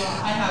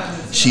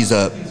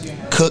a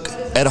cook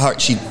at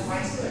heart. She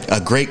a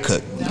great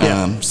cook,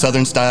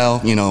 Southern style,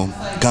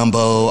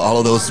 gumbo, all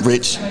of those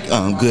rich,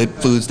 good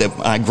foods that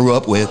I grew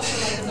up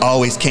with,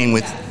 always came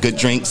with good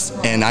drinks.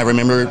 And I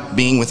remember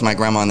being with my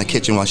grandma in the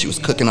kitchen while she was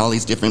cooking all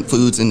these different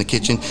foods in the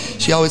kitchen.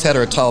 She always had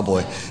her a tall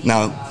boy.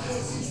 Now,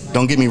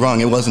 don't get me wrong,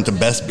 it wasn't the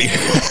best beer.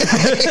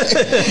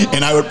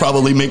 And I would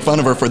probably make fun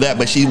of her for that,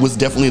 but she was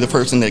definitely the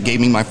person that gave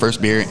me my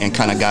first beer and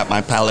kind of got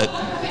my palate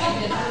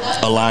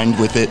aligned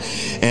with it.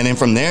 And then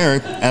from there,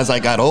 as I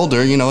got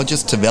older, it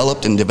just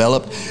developed and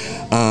developed.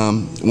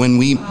 When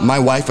my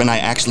wife and I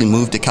actually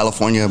moved to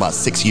California about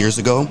 6 years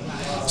ago,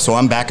 so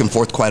I'm back and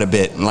forth quite a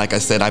bit. And like I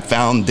said, I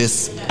found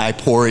this I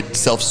pour it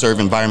self-serve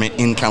environment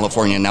in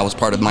California, and that was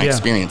part of my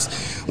experience.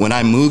 When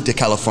I moved to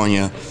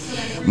California,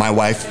 my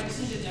wife,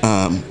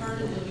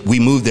 we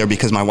moved there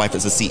because my wife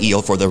is the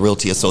CEO for the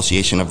Realty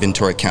Association of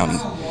Ventura County.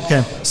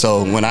 Okay.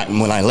 So when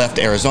I left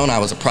Arizona, I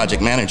was a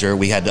project manager.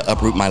 We had to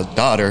uproot my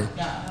daughter,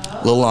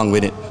 a little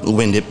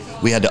long-winded.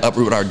 We had to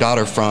uproot our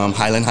daughter from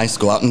Highland High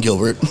School out in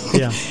Gilbert.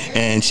 Yeah.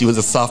 And she was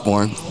a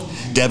sophomore.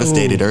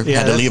 devastated her. Yeah,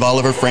 Had to leave all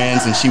of her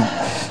friends, and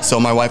so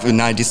my wife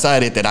and I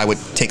decided that I would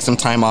take some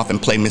time off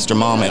and play Mr.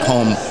 Mom at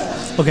home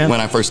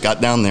when I first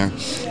got down there.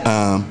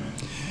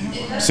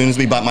 As soon as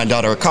we bought my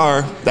daughter a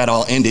car, that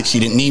all ended. She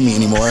didn't need me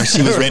anymore.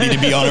 She was ready to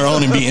be on her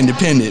own and be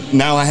independent.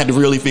 Now I had to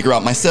really figure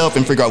out myself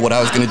and figure out what I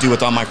was going to do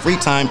with all my free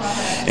time.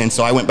 And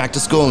so I went back to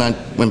school, and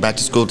I went back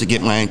to school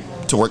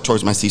to work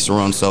towards my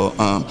Cicerone. So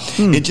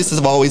it just has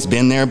always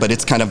been there, but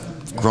it's kind of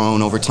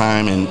grown over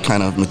time and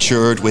kind of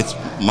matured with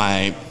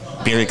my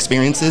beer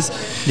experiences.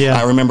 Yeah.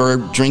 I remember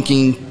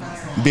drinking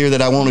beer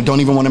that I don't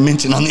even want to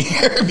mention on the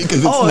air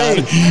because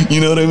it's you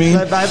know what I mean?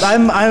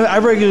 I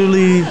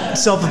regularly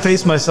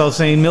self-efface myself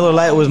saying Miller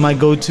Lite was my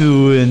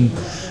go-to, and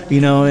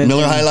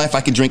Miller High Life,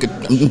 I could drink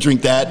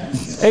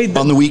that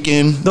on the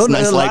weekend. It's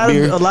nice light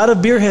beer. A lot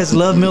of beer heads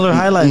love Miller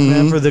High Life,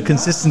 man, for the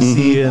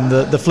consistency and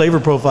the flavor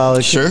profile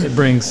it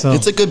brings. So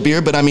it's a good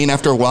beer, but I mean,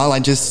 after a while,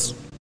 it just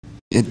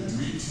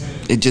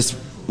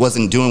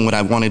wasn't doing what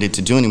I wanted it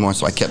to do anymore.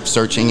 So I kept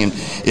searching, and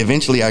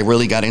eventually I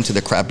really got into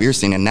the craft beer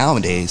scene. And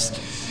nowadays,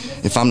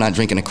 if I'm not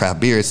drinking a craft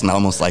beer, it's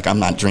almost like I'm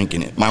not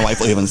drinking it. My wife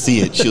will even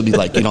see it. She'll be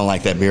like, "You don't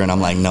like that beer?" And I'm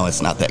like, "No,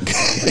 it's not that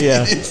good."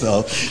 Yeah.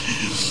 So,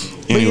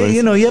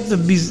 anyways. But you have to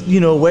be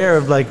aware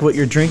of like what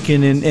you're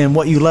drinking and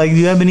what you like. Do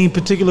you have any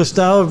particular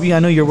style? I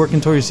know you're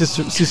working toward your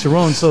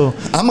Cicerone, so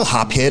I'm a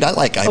hop head. I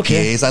like IPAs.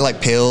 Okay. I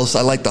like pales.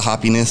 I like the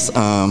hoppiness.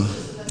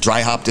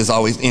 Dry hopped is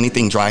always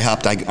anything dry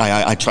hopped.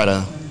 I try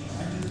to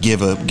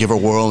give a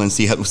whirl and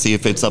see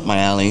if it's up my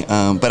alley.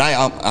 But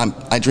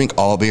I drink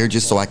all beer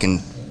just so I can.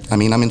 I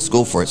mean, I'm in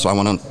school for it, so I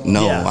want to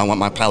know. Yeah. I want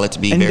my palate to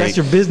be and that's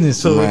your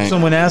business, so if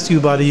someone asks you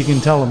about it, you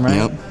can tell them,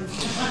 right?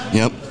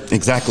 Yep,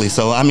 exactly.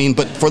 So, I mean,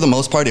 but for the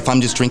most part, if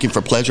I'm just drinking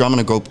for pleasure, I'm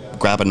going to go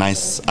grab a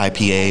nice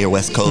IPA or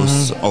West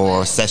Coast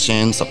or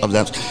Session. Of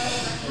that.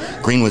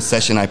 Greenwood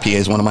Session IPA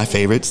is one of my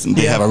favorites.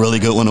 They have a really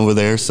good one over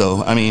there.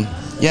 So, I mean,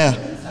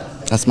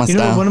 that's my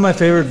style. One of my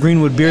favorite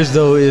Greenwood beers,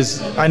 though, is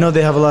I know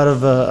they have a lot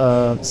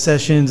of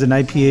Sessions and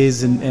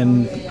IPAs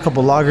and a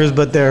couple lagers,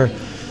 but they're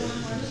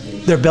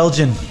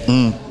Belgian.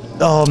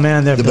 Oh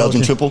man, they're the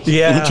Belgian triple.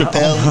 Yeah,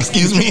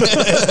 excuse me.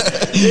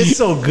 It's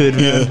so good,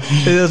 man.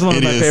 It's one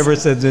of my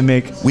favorites that they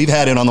make. We've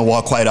had it on the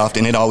wall quite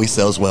often. It always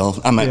sells well.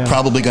 I'm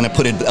probably going to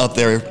put it up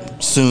there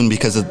soon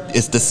because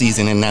it's the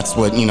season, and that's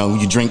what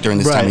you drink during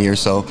this time of year.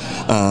 So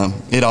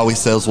it always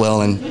sells well,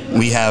 and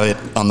we have it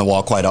on the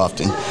wall quite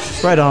often.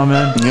 Right on,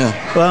 man. Yeah.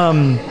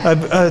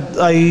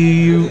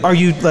 Are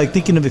you like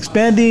thinking of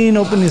expanding,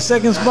 opening a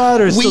second spot,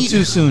 or is it still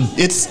too soon?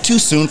 It's too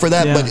soon for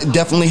that, but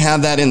definitely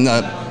have that in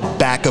the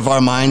back of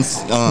our minds.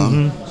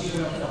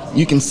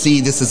 You can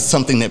see this is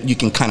something that you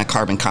can kind of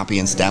carbon copy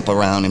and stamp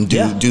around and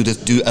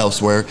do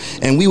elsewhere,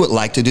 and we would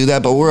like to do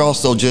that, but we're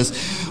also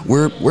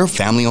we're a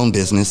family-owned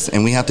business,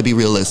 and we have to be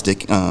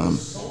realistic. While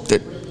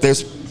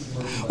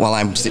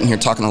I'm sitting here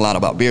talking a lot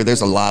about beer,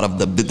 there's a lot of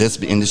this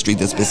industry,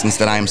 this business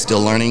that I am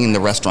still learning, and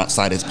the restaurant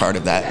side is part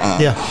of that.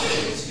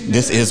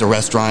 This is a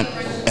restaurant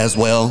as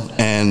well,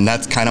 and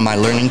that's kind of my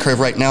learning curve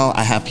right now.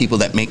 I have people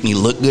that make me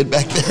look good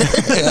back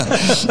there,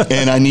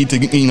 and I need to,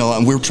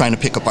 we're trying to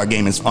pick up our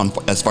game as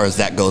far as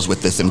that goes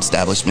with this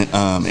establishment,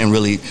 and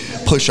really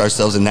push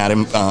ourselves in that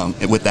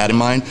with that in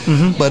mind.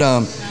 But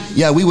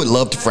we would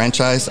love to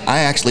franchise. I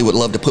actually would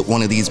love to put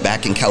one of these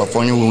back in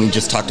California when we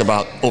just talked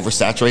about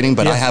oversaturating,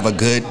 but I have a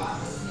good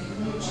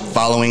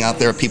following out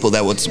there of people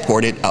that would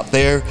support it out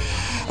there.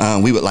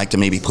 We would like to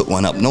maybe put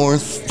one up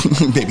north,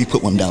 maybe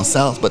put one down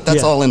south, but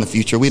that's all in the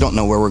future. We don't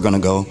know where we're going to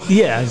go.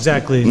 Yeah,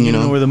 exactly. You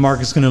don't know where the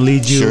market's going to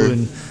lead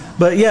you.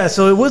 Sure.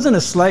 So it wasn't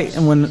a slight,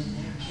 and when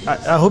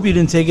I hope you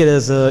didn't take it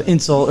as an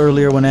insult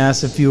earlier when I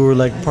asked if you were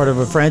like part of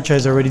a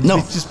franchise already. No.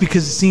 Just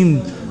because it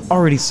seemed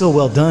already so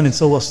well done and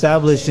so well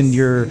established, and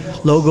your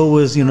logo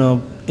was,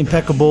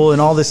 impeccable and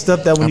all this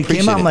stuff that when you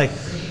came out, I'm like,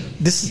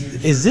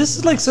 is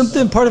this like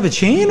something part of a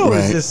chain, or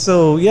is this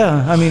so?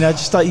 Yeah, I mean, I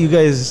just thought you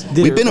guys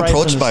did. We've been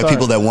approached by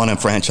people that want to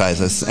franchise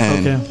us,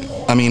 and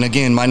I mean,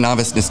 again, my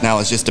noviceness now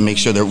is just to make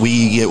sure that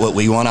we get what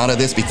we want out of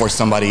this before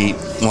somebody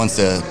wants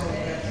to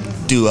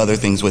do other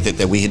things with it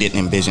that we didn't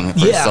envision at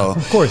first. Yeah, so,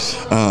 of course.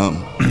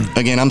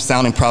 Again, I'm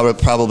sounding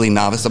probably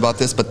novice about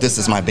this, but this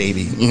is my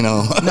baby.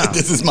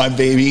 This is my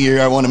baby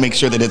here. I want to make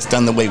sure that it's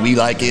done the way we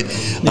like it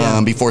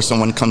before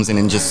someone comes in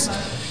and just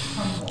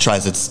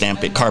tries to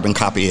stamp it, carbon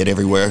copy it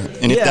everywhere.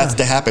 And if that's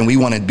to happen, we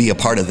want to be a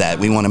part of that.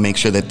 We want to make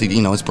sure that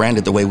it's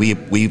branded the way we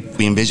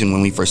envisioned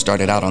when we first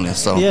started out on this.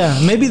 So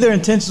maybe their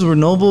intentions were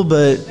noble,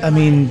 but I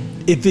mean,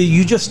 if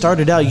you just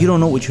started out, you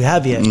don't know what you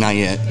have yet. Not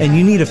yet. And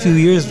you need a few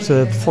years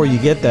before you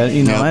get that.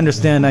 I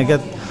understand.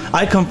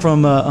 I come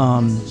from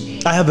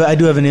I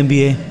do have an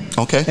MBA.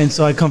 Okay. And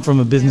so I come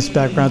from a business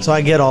background, so I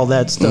get all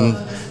that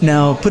stuff.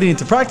 Now, putting it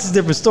into practice is a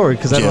different story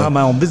because I don't have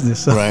my own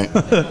business. So. Right.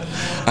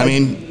 I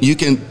mean, you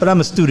can... But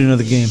I'm a student of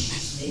the game.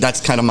 That's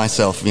kind of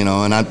myself,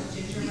 and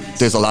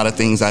there's a lot of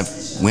things I've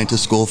went to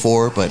school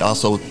for, but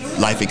also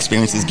life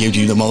experiences give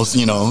you the most,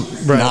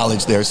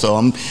 knowledge there. So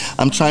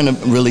I'm trying to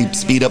really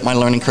speed up my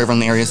learning curve on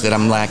the areas that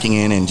I'm lacking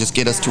in and just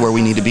get us to where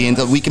we need to be, and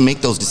that we can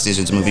make those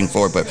decisions moving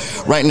forward.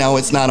 But right now,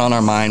 it's not on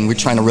our mind. We're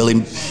trying to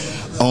really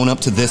own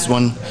up to this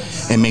one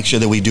and make sure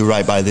that we do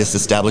right by this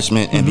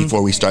establishment, and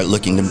before we start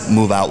looking to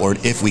move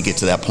outward, if we get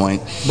to that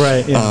point.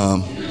 Right.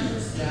 Yeah.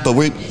 But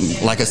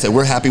like I said,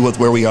 we're happy with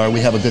where we are.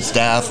 We have a good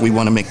staff. We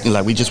want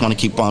to we just want to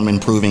keep on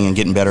improving and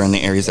getting better in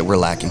the areas that we're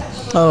lacking.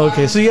 Oh,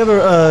 okay. So you have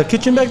a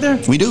kitchen back there?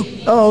 We do.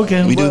 Oh,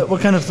 okay. We do.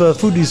 What kind of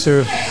food do you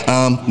serve?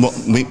 Well,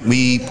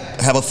 we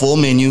have a full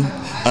menu.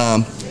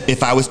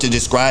 If I was to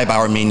describe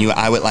our menu,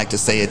 I would like to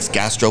say it's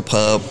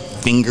gastropub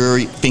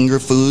finger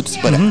foods,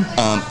 but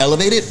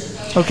elevated.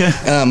 Okay.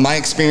 My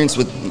experience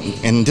with,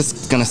 and this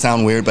is gonna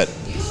sound weird, but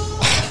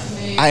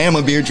I am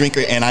a beer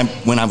drinker, and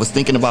when I was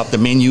thinking about the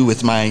menu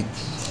with my,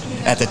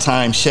 at the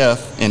time,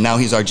 chef, and now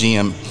he's our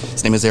GM.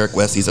 His name is Eric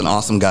West. He's an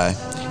awesome guy,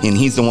 and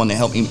he's the one that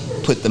helped me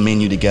put the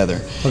menu together.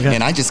 Okay.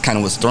 And I just kind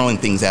of was throwing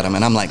things at him,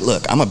 and I'm like,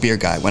 look, I'm a beer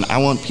guy. When I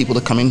want people to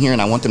come in here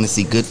and I want them to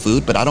see good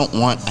food, but I don't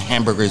want a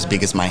hamburger as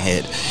big as my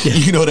head. Yeah.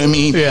 You know what I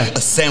mean? Yeah.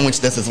 A sandwich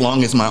that's as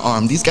long as my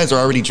arm. These guys are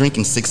already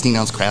drinking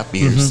 16-ounce craft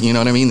beers. You know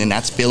what I mean? And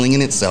that's filling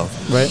in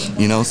itself. Right.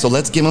 You know, so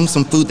let's give them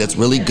some food that's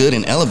really good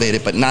and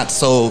elevated, but not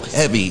so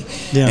heavy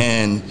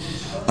and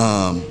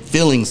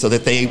filling, so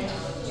that they,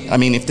 I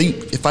mean,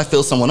 if I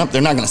fill someone up,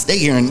 they're not going to stay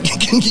here and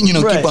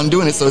keep on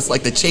doing it. So it's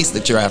like the chase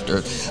that you're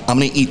after. I'm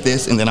going to eat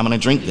this, and then I'm going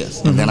to drink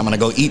this, and then I'm going to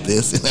go eat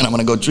this, and then I'm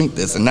going to go drink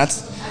this. And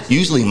that's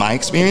usually my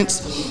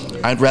experience.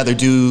 I'd rather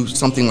do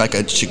something like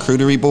a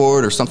charcuterie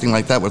board or something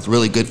like that with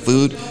really good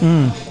food,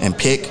 and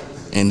pick,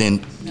 and then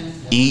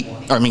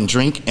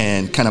drink,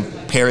 and kind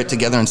of pair it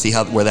together and see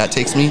where that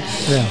takes me.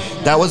 Yeah.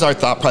 That was our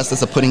thought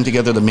process of putting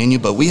together the menu.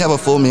 But we have a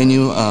full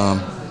menu,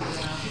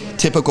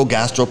 typical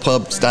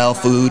gastropub style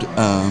food.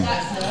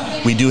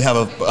 We do have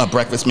a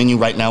breakfast menu.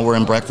 Right now we're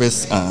in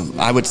breakfast.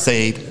 I would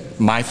say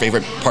my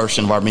favorite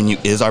portion of our menu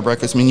is our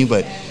breakfast menu,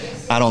 but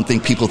I don't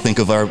think people think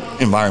of our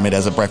environment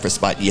as a breakfast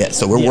spot yet.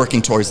 So we're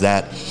working towards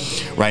that.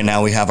 Right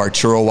now we have our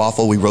churro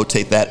waffle. We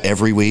rotate that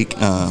every week.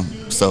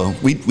 So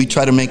we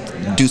try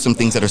to do some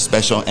things that are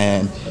special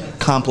and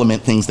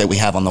complement things that we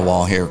have on the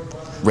wall here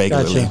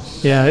regularly.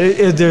 Gotcha. Yeah,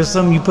 if there's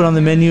something you put on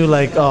the menu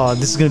like, oh,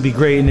 this is going to be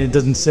great, and it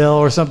doesn't sell,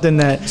 or something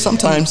that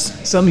sometimes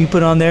something you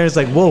put on there is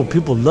like, whoa,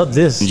 people love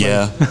this.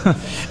 Yeah.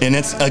 And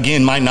it's,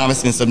 again, my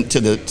noviceness to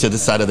the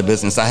side of the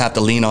business. I have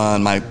to lean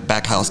on my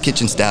back house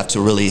kitchen staff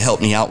to really help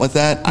me out with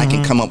that. I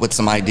can come up with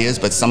some ideas,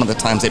 but some of the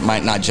times it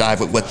might not jive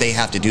with what they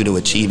have to do to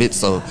achieve it.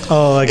 So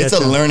it's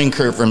a learning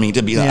curve for me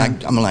to be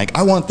like, I'm like,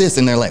 I want this,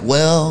 and they're like,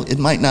 well, it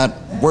might not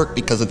work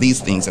because of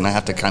these things, and I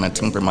have to kind of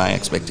temper my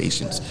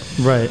expectations.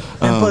 Right.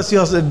 And plus, you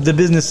also, the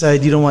business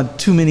side, you don't want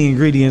too many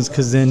ingredients,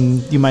 because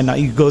then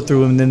you go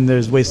through them, and then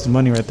there's wasted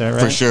money right there,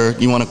 right? For sure.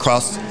 You want to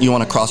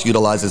cross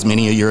utilize as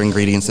many of your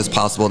ingredients as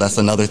possible. That's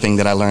another thing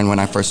that I learned when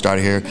I first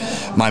started here.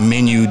 My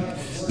menu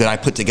that I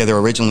put together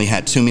originally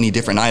had too many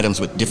different items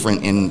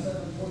and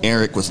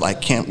Eric was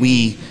like, can't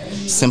we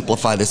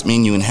simplify this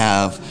menu and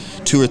have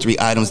 2 or 3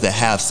 items that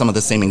have some of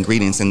the same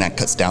ingredients, and that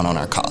cuts down on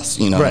our costs,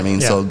 you know what I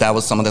mean? Yeah. So that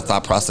was some of the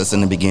thought process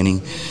in the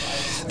beginning.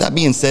 That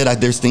being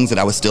said, there's things that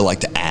I would still like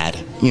to add,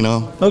 you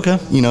know? Okay.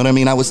 You know what I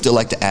mean? I would still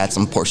like to add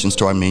some portions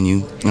to our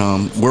menu.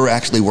 We're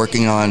actually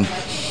working on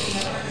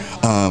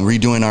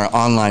redoing our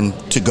online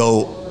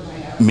to-go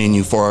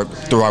menu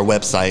through our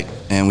website,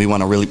 and we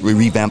want to really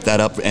revamp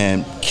that up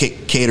and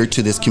cater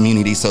to this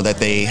community so that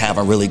they have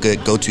a really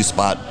good go-to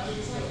spot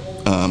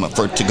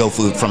for to-go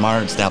food from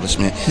our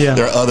establishment. Yeah.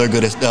 There are other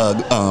good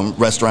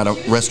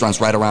restaurants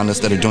right around us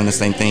that are doing the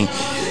same thing.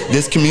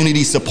 This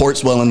community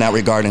supports well in that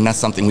regard, and that's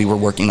something we were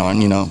working on,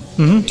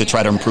 to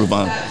try to improve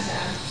on.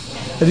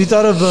 Have you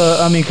thought of,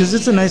 because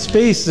it's a nice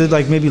space,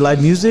 like maybe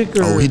live music?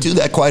 Or? Oh, we do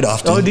that quite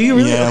often. Oh, do you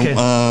really? Yeah, okay.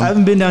 I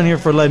haven't been down here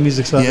for live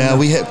music, so yeah,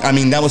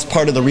 that was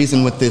part of the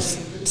reason with this.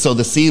 So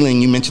the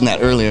ceiling, you mentioned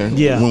that earlier,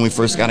 when we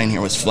first got in here,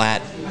 was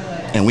flat,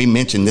 and we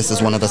mentioned this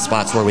is one of the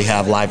spots where we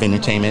have live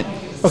entertainment.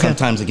 Okay.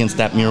 Sometimes against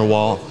that mirror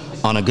wall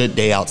on a good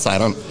day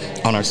outside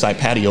on our side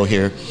patio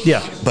here.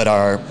 Yeah. But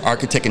our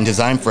architect and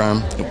design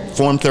firm,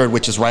 Form Third,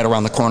 which is right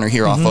around the corner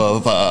here off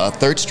of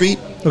 3rd Street.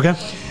 Okay.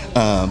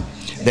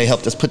 They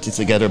helped us put this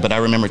together, but I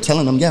remember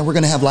telling them, we're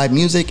going to have live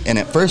music. And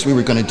at first we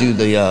were going to do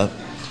the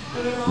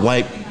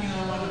white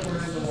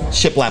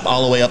shiplap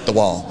all the way up the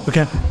wall.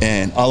 Okay.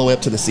 And all the way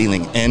up to the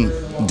ceiling. And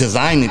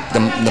design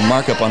the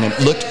markup on it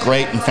looked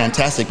great and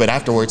fantastic, but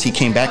afterwards he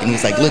came back and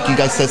he's like, look, you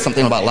guys said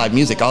something about live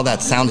music, all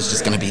that sound is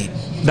just going to be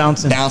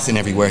bouncing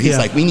everywhere. He's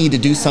like, we need to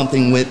do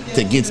something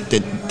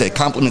that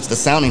complements the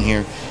sound in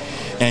here.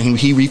 And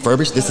he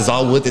refurbished, this is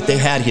all wood that they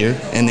had here,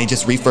 and they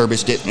just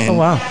refurbished it, and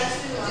about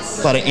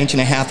 1.5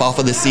 inches off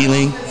of the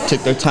ceiling,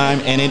 took their time,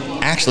 and it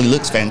actually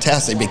looks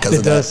fantastic because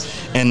of that.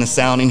 And the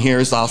sound in here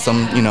is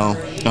awesome.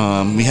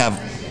 We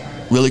have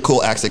really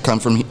cool acts that come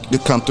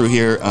through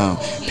here.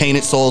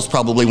 Painted Souls,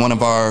 probably one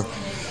of our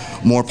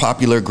more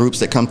popular groups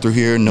that come through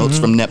here. Notes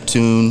from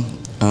Neptune.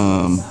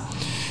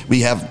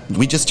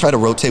 We just try to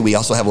rotate. We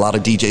also have a lot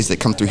of DJs that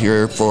come through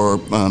here for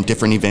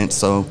different events.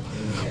 So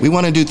we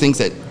want to do things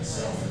that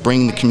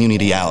bring the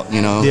community out,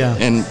 Yeah.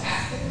 And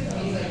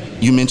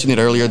you mentioned it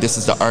earlier. This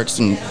is the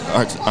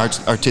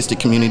artistic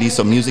community.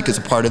 So music is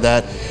a part of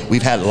that.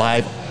 We've had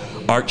live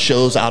art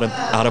shows out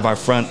of our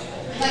front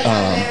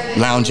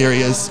lounge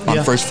areas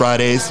on First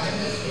Fridays.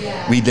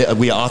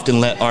 We often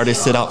let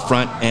artists sit out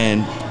front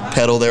and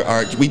peddle their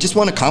art. We just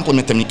want to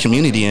compliment the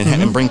community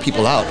and bring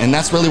people out, and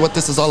that's really what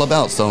this is all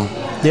about. So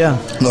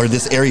or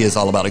this area is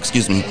all about.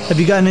 Excuse me. Have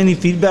you gotten any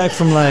feedback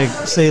from like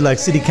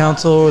city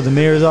council or the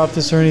mayor's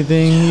office or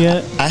anything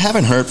yet? I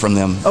haven't heard from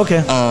them.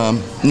 Okay.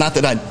 Not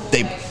that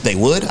they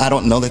would. I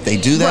don't know that they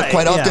do that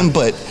quite often,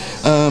 but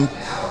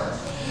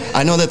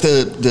I know that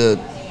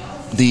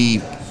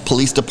the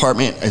police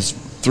department is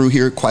through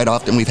here quite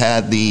often. We've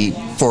had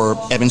for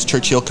Evans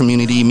Churchill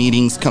community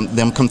meetings come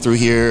through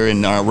here,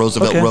 and our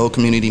Roosevelt Road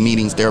community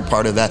meetings. They're a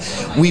part of that.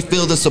 We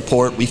feel the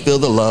support, we feel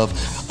the love,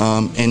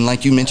 and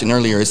like you mentioned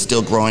earlier, it's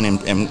still growing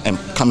and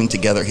coming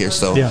together here.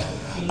 So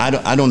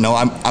I don't know.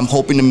 I'm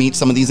hoping to meet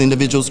some of these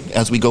individuals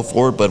as we go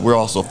forward, but we're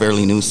also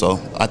fairly new, so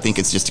I think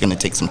it's just going to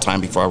take some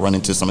time before I run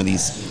into some of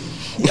these.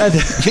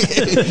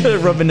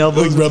 Rubbing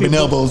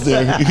elbows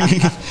there.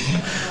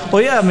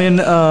 Well, yeah, I mean,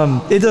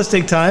 it does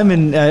take time,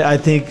 and I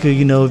think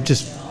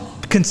just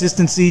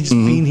consistency, just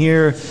being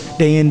here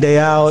day in, day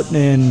out,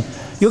 and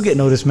you'll get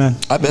noticed, man.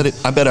 I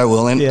bet I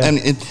will. And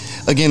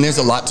again, there's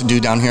a lot to do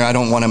down here. I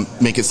don't want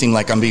to make it seem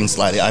like I'm being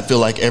slighted. I feel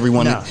like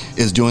everyone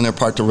is doing their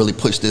part to really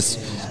push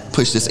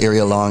this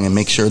area along and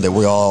make sure that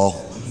we're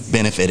all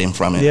benefiting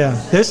from it.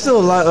 Yeah, there's still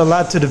a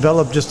lot to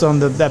develop just on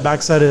that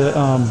backside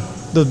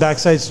of those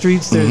backside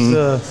streets. There's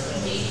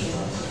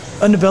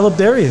undeveloped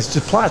areas,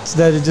 just plots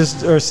that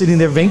are sitting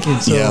there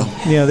vacant. So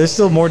there's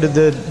still more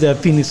that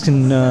Phoenix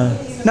can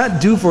not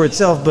do for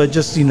itself, but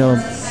just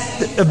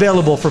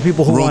available for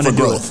people who want to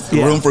do it.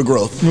 Room for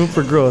growth. Room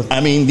for growth. I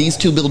mean, these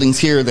two buildings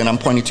here that I'm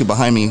pointing to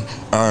behind me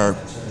are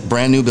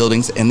brand new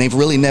buildings, and they've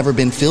really never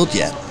been filled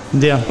yet.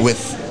 Yeah. With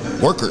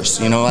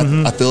workers,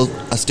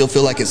 I still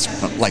feel like it's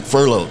like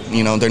furloughed.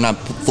 They're not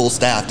full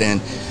staffed,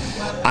 and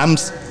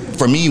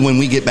for me, when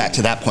we get back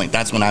to that point,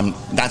 that's when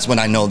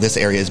I know this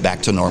area is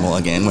back to normal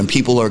again. When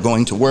people are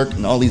going to work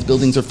and all these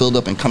buildings are filled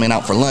up and coming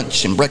out for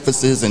lunch and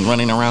breakfasts and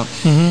running around,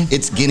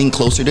 it's getting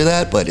closer to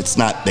that, but it's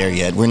not there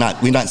yet. We're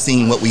not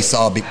seeing what we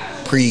saw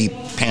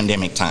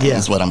pre-pandemic time.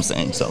 Is what I'm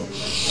saying. So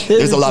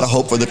there's a lot of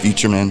hope for the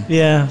future, man.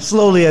 Yeah,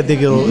 slowly I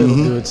think it'll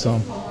do it.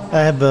 So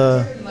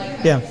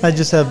I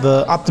just have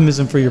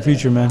optimism for your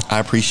future, man. I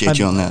appreciate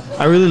you on that.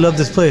 I really love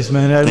this place,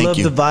 man. I love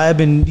the vibe,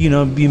 and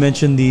you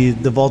mentioned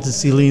the vaulted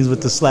ceilings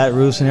with the slat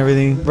roofs and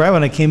everything. Right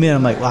when I came in,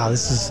 I'm like, wow,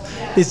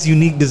 it's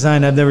unique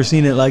design. I've never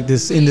seen it like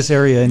this in this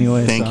area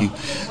anyway. Thank you.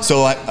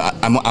 So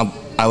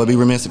I would be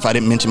remiss if I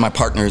didn't mention my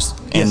partners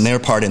and their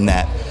part in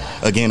that.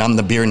 Again, I'm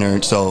the beer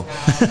nerd, so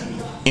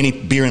any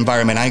beer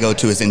environment I go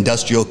to is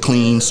industrial,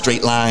 clean,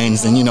 straight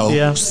lines, and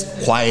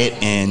quiet,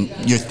 and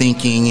you're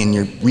thinking and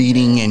you're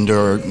reading and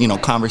you're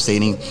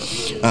conversating.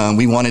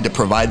 We wanted to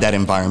provide that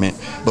environment,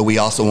 but we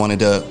also wanted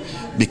to,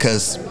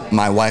 because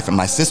my wife and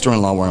my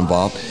sister-in-law were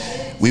involved,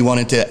 we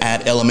wanted to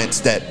add elements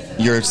that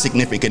your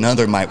significant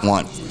other might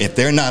want. If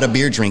they're not a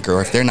beer drinker,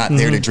 or if they're not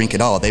there to drink at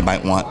all, they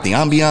might want the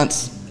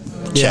ambiance.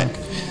 Check.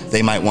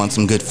 They might want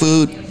some good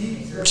food.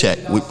 Check.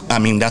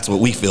 That's what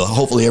we feel.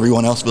 Hopefully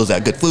everyone else feels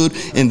that good food.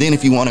 And then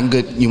if you want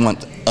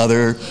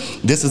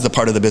this is the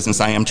part of the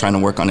business I am trying to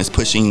work on, is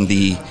pushing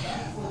the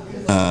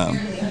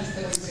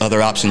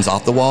other options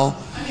off the wall.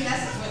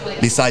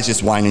 Besides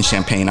just wine and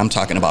champagne, I'm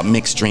talking about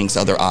mixed drinks,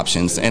 other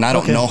options. And I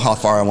don't know how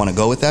far I want to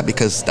go with that,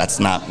 because that's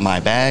not my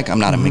bag. I'm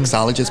not a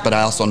mixologist, but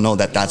I also know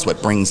that that's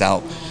what brings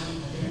out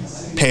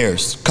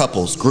pairs,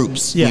 couples,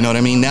 groups. You know what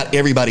I mean? Not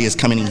everybody is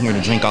coming in here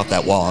to drink off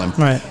that wall. And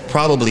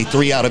probably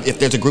if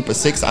there's a group of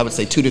 6, I would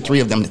say 2 to 3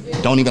 of them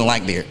don't even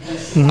like beer.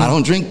 I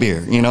don't drink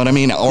beer, you know what I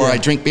mean? Or I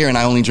drink beer and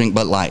I only drink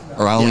Bud Light,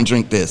 or I only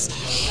drink this.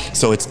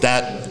 So it's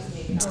that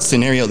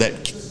scenario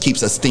that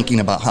keeps us thinking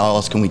about how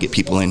else can we get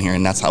people in here,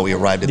 and that's how we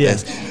arrived at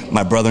this.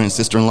 My brother and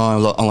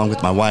sister-in-law, along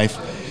with my wife,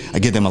 I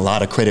give them a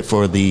lot of credit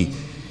for the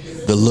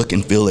look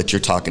and feel that you're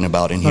talking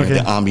about in here, the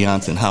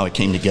ambiance and how it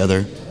came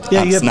together.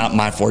 It's not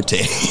my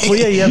forte. Well,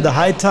 you have the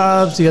high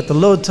tops, you got the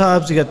low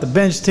tops, you got the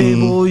bench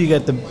table, you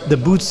got the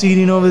booth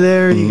seating over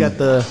there, you got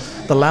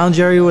the lounge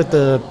area with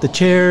the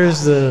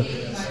chairs.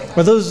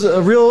 Are those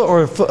real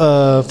or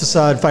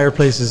facade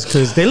fireplaces?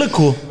 Because they look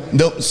cool.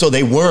 No, so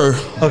they were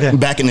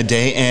back in the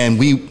day, and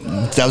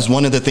that was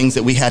one of the things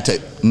that we had to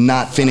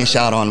not finish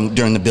out on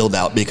during the build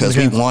out, because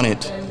we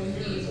wanted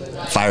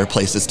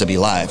fireplaces to be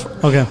live.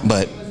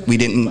 But we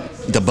didn't.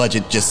 The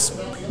budget just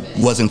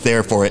wasn't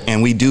there for it,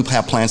 and we do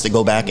have plans to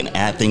go back and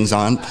add things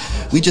on.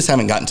 We just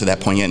haven't gotten to that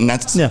point yet, and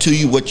that's to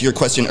you what your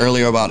question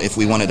earlier about if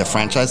we wanted a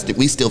franchise.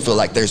 We still feel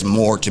like there's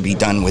more to be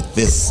done with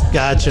this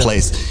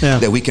place,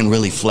 that we can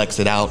really flex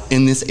it out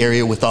in this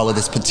area with all of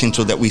this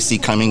potential that we see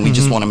coming. We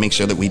just want to make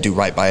sure that we do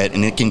right by it,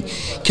 and it can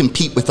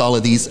compete with all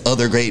of these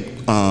other great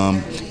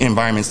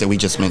environments that we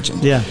just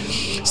mentioned.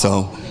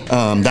 So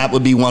That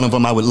would be one of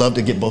them. I would love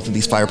to get both of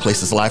these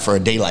fireplaces live for a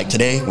day like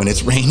today when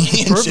it's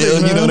rainy and Perfect,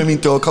 chill. man. You know what I mean?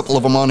 Throw a couple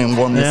of them on and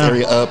warm this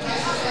area up.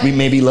 We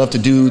maybe love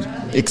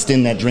to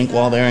extend that drink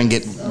wall there and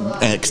get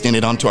extend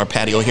it onto our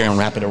patio here and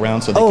wrap it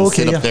around so they can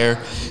sit up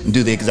there and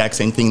do the exact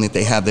same thing that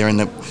they have there.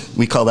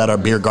 We call that our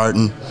beer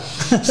garden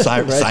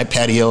side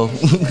patio.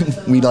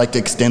 We like to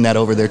extend that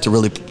over there to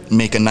really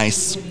make a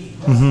nice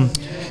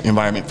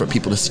environment for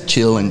people to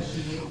chill and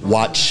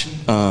watch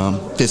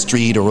Fifth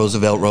Street or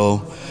Roosevelt Row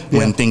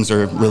when things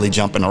are really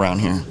jumping around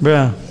here.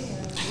 Yeah.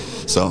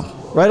 So.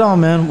 Right on,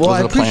 man. Well, I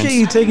appreciate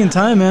you taking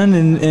time, man,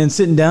 and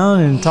sitting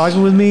down and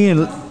talking with me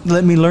and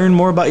let me learn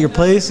more about your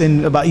place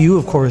and about you,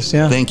 of course.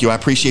 Yeah. Thank you. I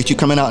appreciate you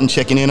coming out and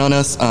checking in on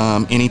us.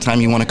 Anytime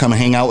you want to come and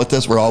hang out with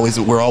us, we're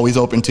always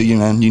open to you,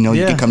 man. You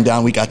can come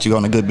down. We got you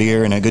on a good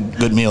beer and a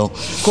good meal.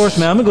 Of course,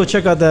 man. I'm gonna go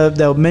check out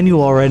that menu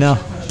wall right now.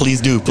 Please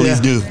do. Please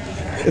do.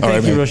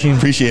 Thank you, Roisin.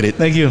 Appreciate it.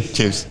 Thank you.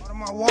 Cheers.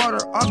 Water,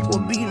 aqua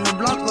beating the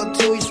block up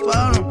till you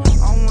spot 'em.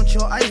 I don't want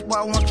your ice, but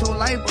I want your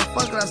life, but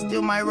fuck it, I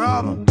still might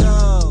rob 'em.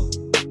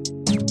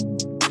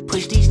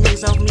 Push these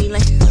niggas off me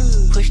like,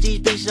 push these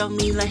bitches off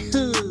me like,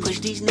 push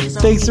these niggas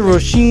off Thanks to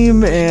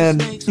Roisin and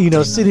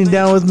sitting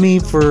down with me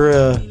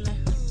for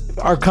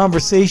our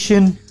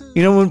conversation.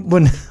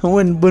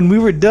 When we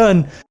were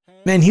done,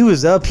 man, he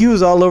was up. He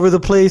was all over the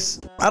place.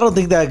 I don't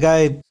think that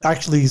guy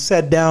actually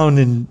sat down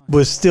and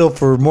was still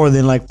for more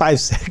than like 5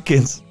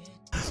 seconds.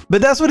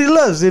 But that's what he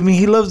loves. I mean,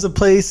 he loves the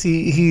place.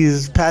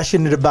 He's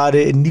passionate about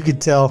it, and you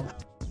could tell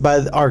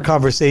by our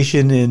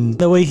conversation and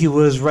the way he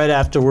was right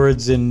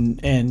afterwards.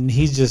 And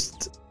he's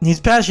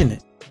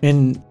passionate,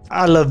 and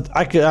I love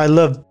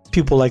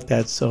people like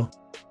that. So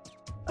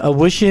I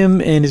wish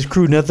him and his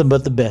crew nothing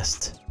but the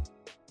best.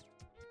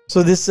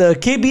 So this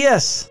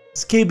KBS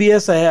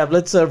I have.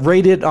 Let's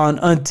rate it on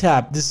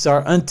Untappd. This is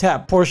our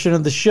Untappd portion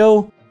of the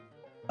show.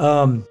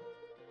 This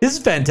is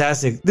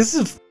fantastic. This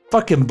is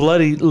fucking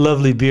bloody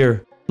lovely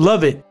beer.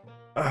 Love it.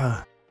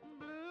 I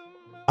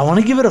want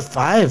to give it a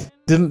 5.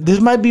 This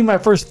might be my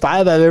first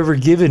 5 I've ever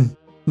given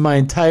my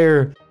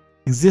entire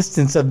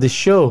existence of this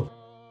show.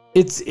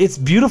 It's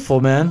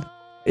beautiful, man.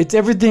 It's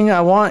everything I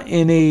want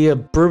in a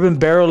bourbon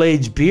barrel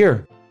aged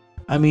beer.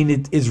 I mean,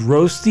 it's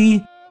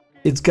roasty.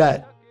 It's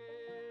got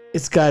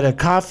a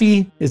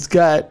coffee. It's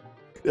got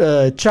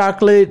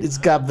chocolate. It's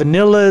got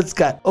vanilla. It's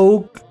got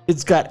oak.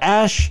 It's got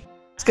ash.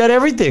 It's got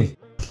everything.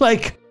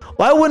 Like,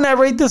 why wouldn't I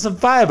rate this a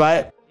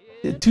 5?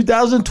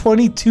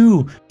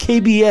 2022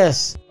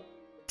 KBS,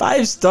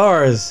 5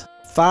 stars.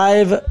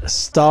 5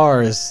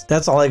 stars.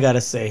 That's all I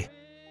gotta say.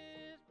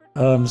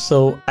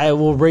 So I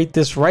will rate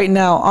this right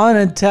now on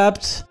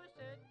Untappd.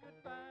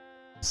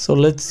 So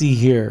let's see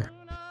here.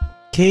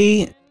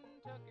 KBS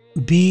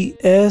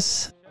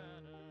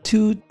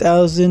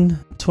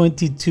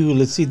 2022.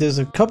 Let's see. There's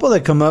a couple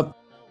that come up.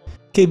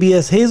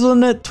 KBS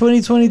Hazelnut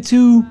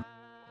 2022.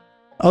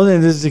 Oh,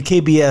 then there's the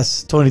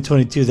KBS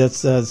 2022.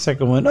 That's the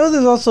second one. Oh,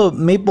 there's also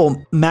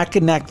Maple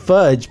Mackinac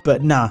Fudge,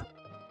 but nah.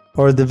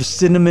 Or the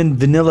Cinnamon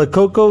Vanilla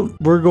Cocoa.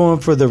 We're going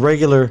for the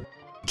regular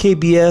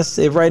KBS.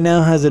 It right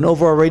now has an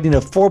overall rating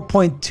of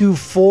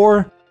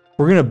 4.24.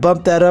 We're going to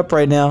bump that up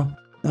right now.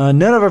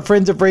 None of our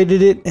friends have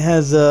rated it. It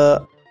has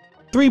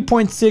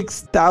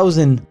 3.6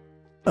 thousand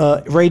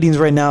ratings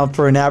right now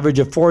for an average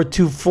of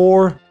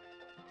 4.24.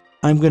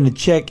 I'm going to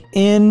check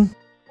in.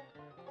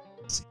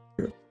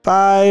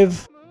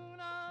 5.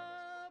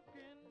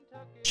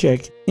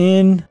 Check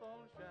in.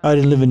 I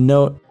didn't leave a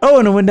note. Oh,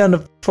 and it went down to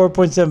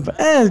 4.75.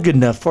 It's good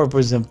enough.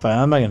 4.75.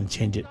 I'm not going to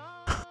change it.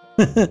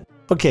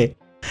 Okay.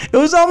 It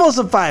was almost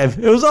a 5.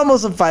 It was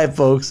almost a 5,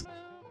 folks.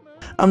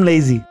 I'm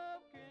lazy.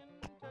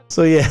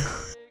 So, yeah.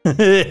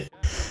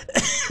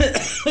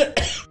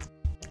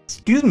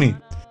 Excuse me.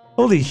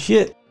 Holy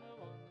shit.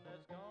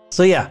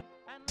 So, yeah.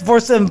 It's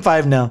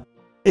 4.75 now.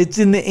 It's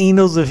in the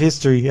annals of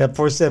history at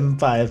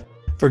 4.75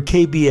 for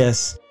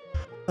KBS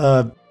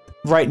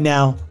right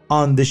now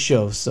on the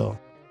show. So,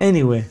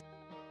 anyway.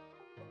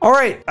 All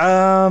right,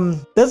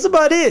 that's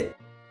about it.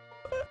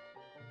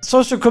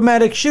 Social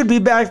Chromatic should be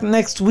back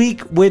next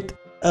week with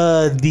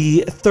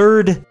the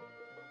 3rd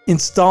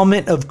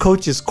installment of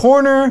Coach's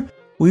Corner.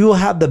 We will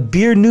have the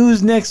beer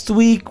news next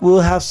week. We'll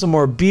have some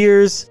more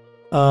beers.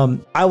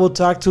 I will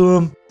talk to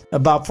him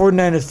about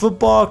 49ers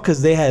football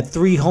because they had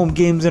 3 home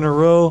games in a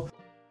row.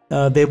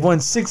 They've won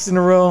 6 in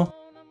a row.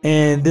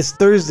 And this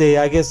Thursday,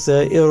 I guess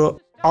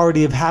it'll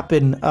already have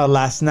happened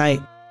last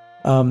night.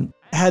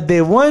 Had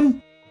they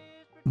won,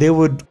 they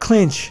would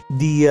clinch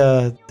the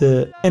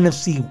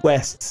NFC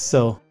West.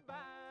 So,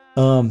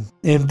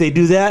 if they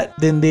do that,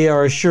 then they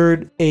are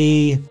assured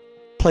a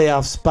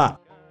playoff spot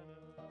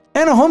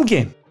and a home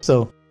game.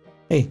 So,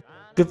 hey,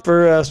 good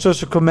for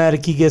Social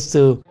Chromatic. He gets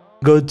to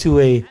go to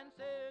a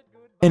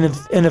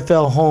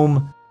NFL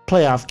home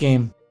playoff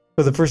game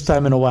for the first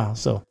time in a while.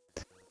 So,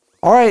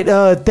 all right.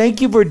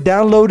 Thank you for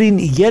downloading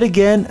yet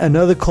again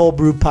another Cold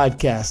Brew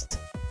podcast.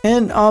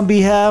 And on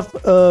behalf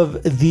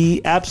of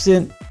the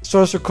absent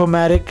Social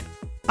Chromatic,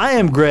 I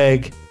am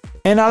Greg,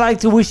 and I'd like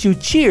to wish you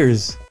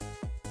cheers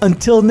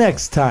until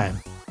next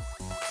time.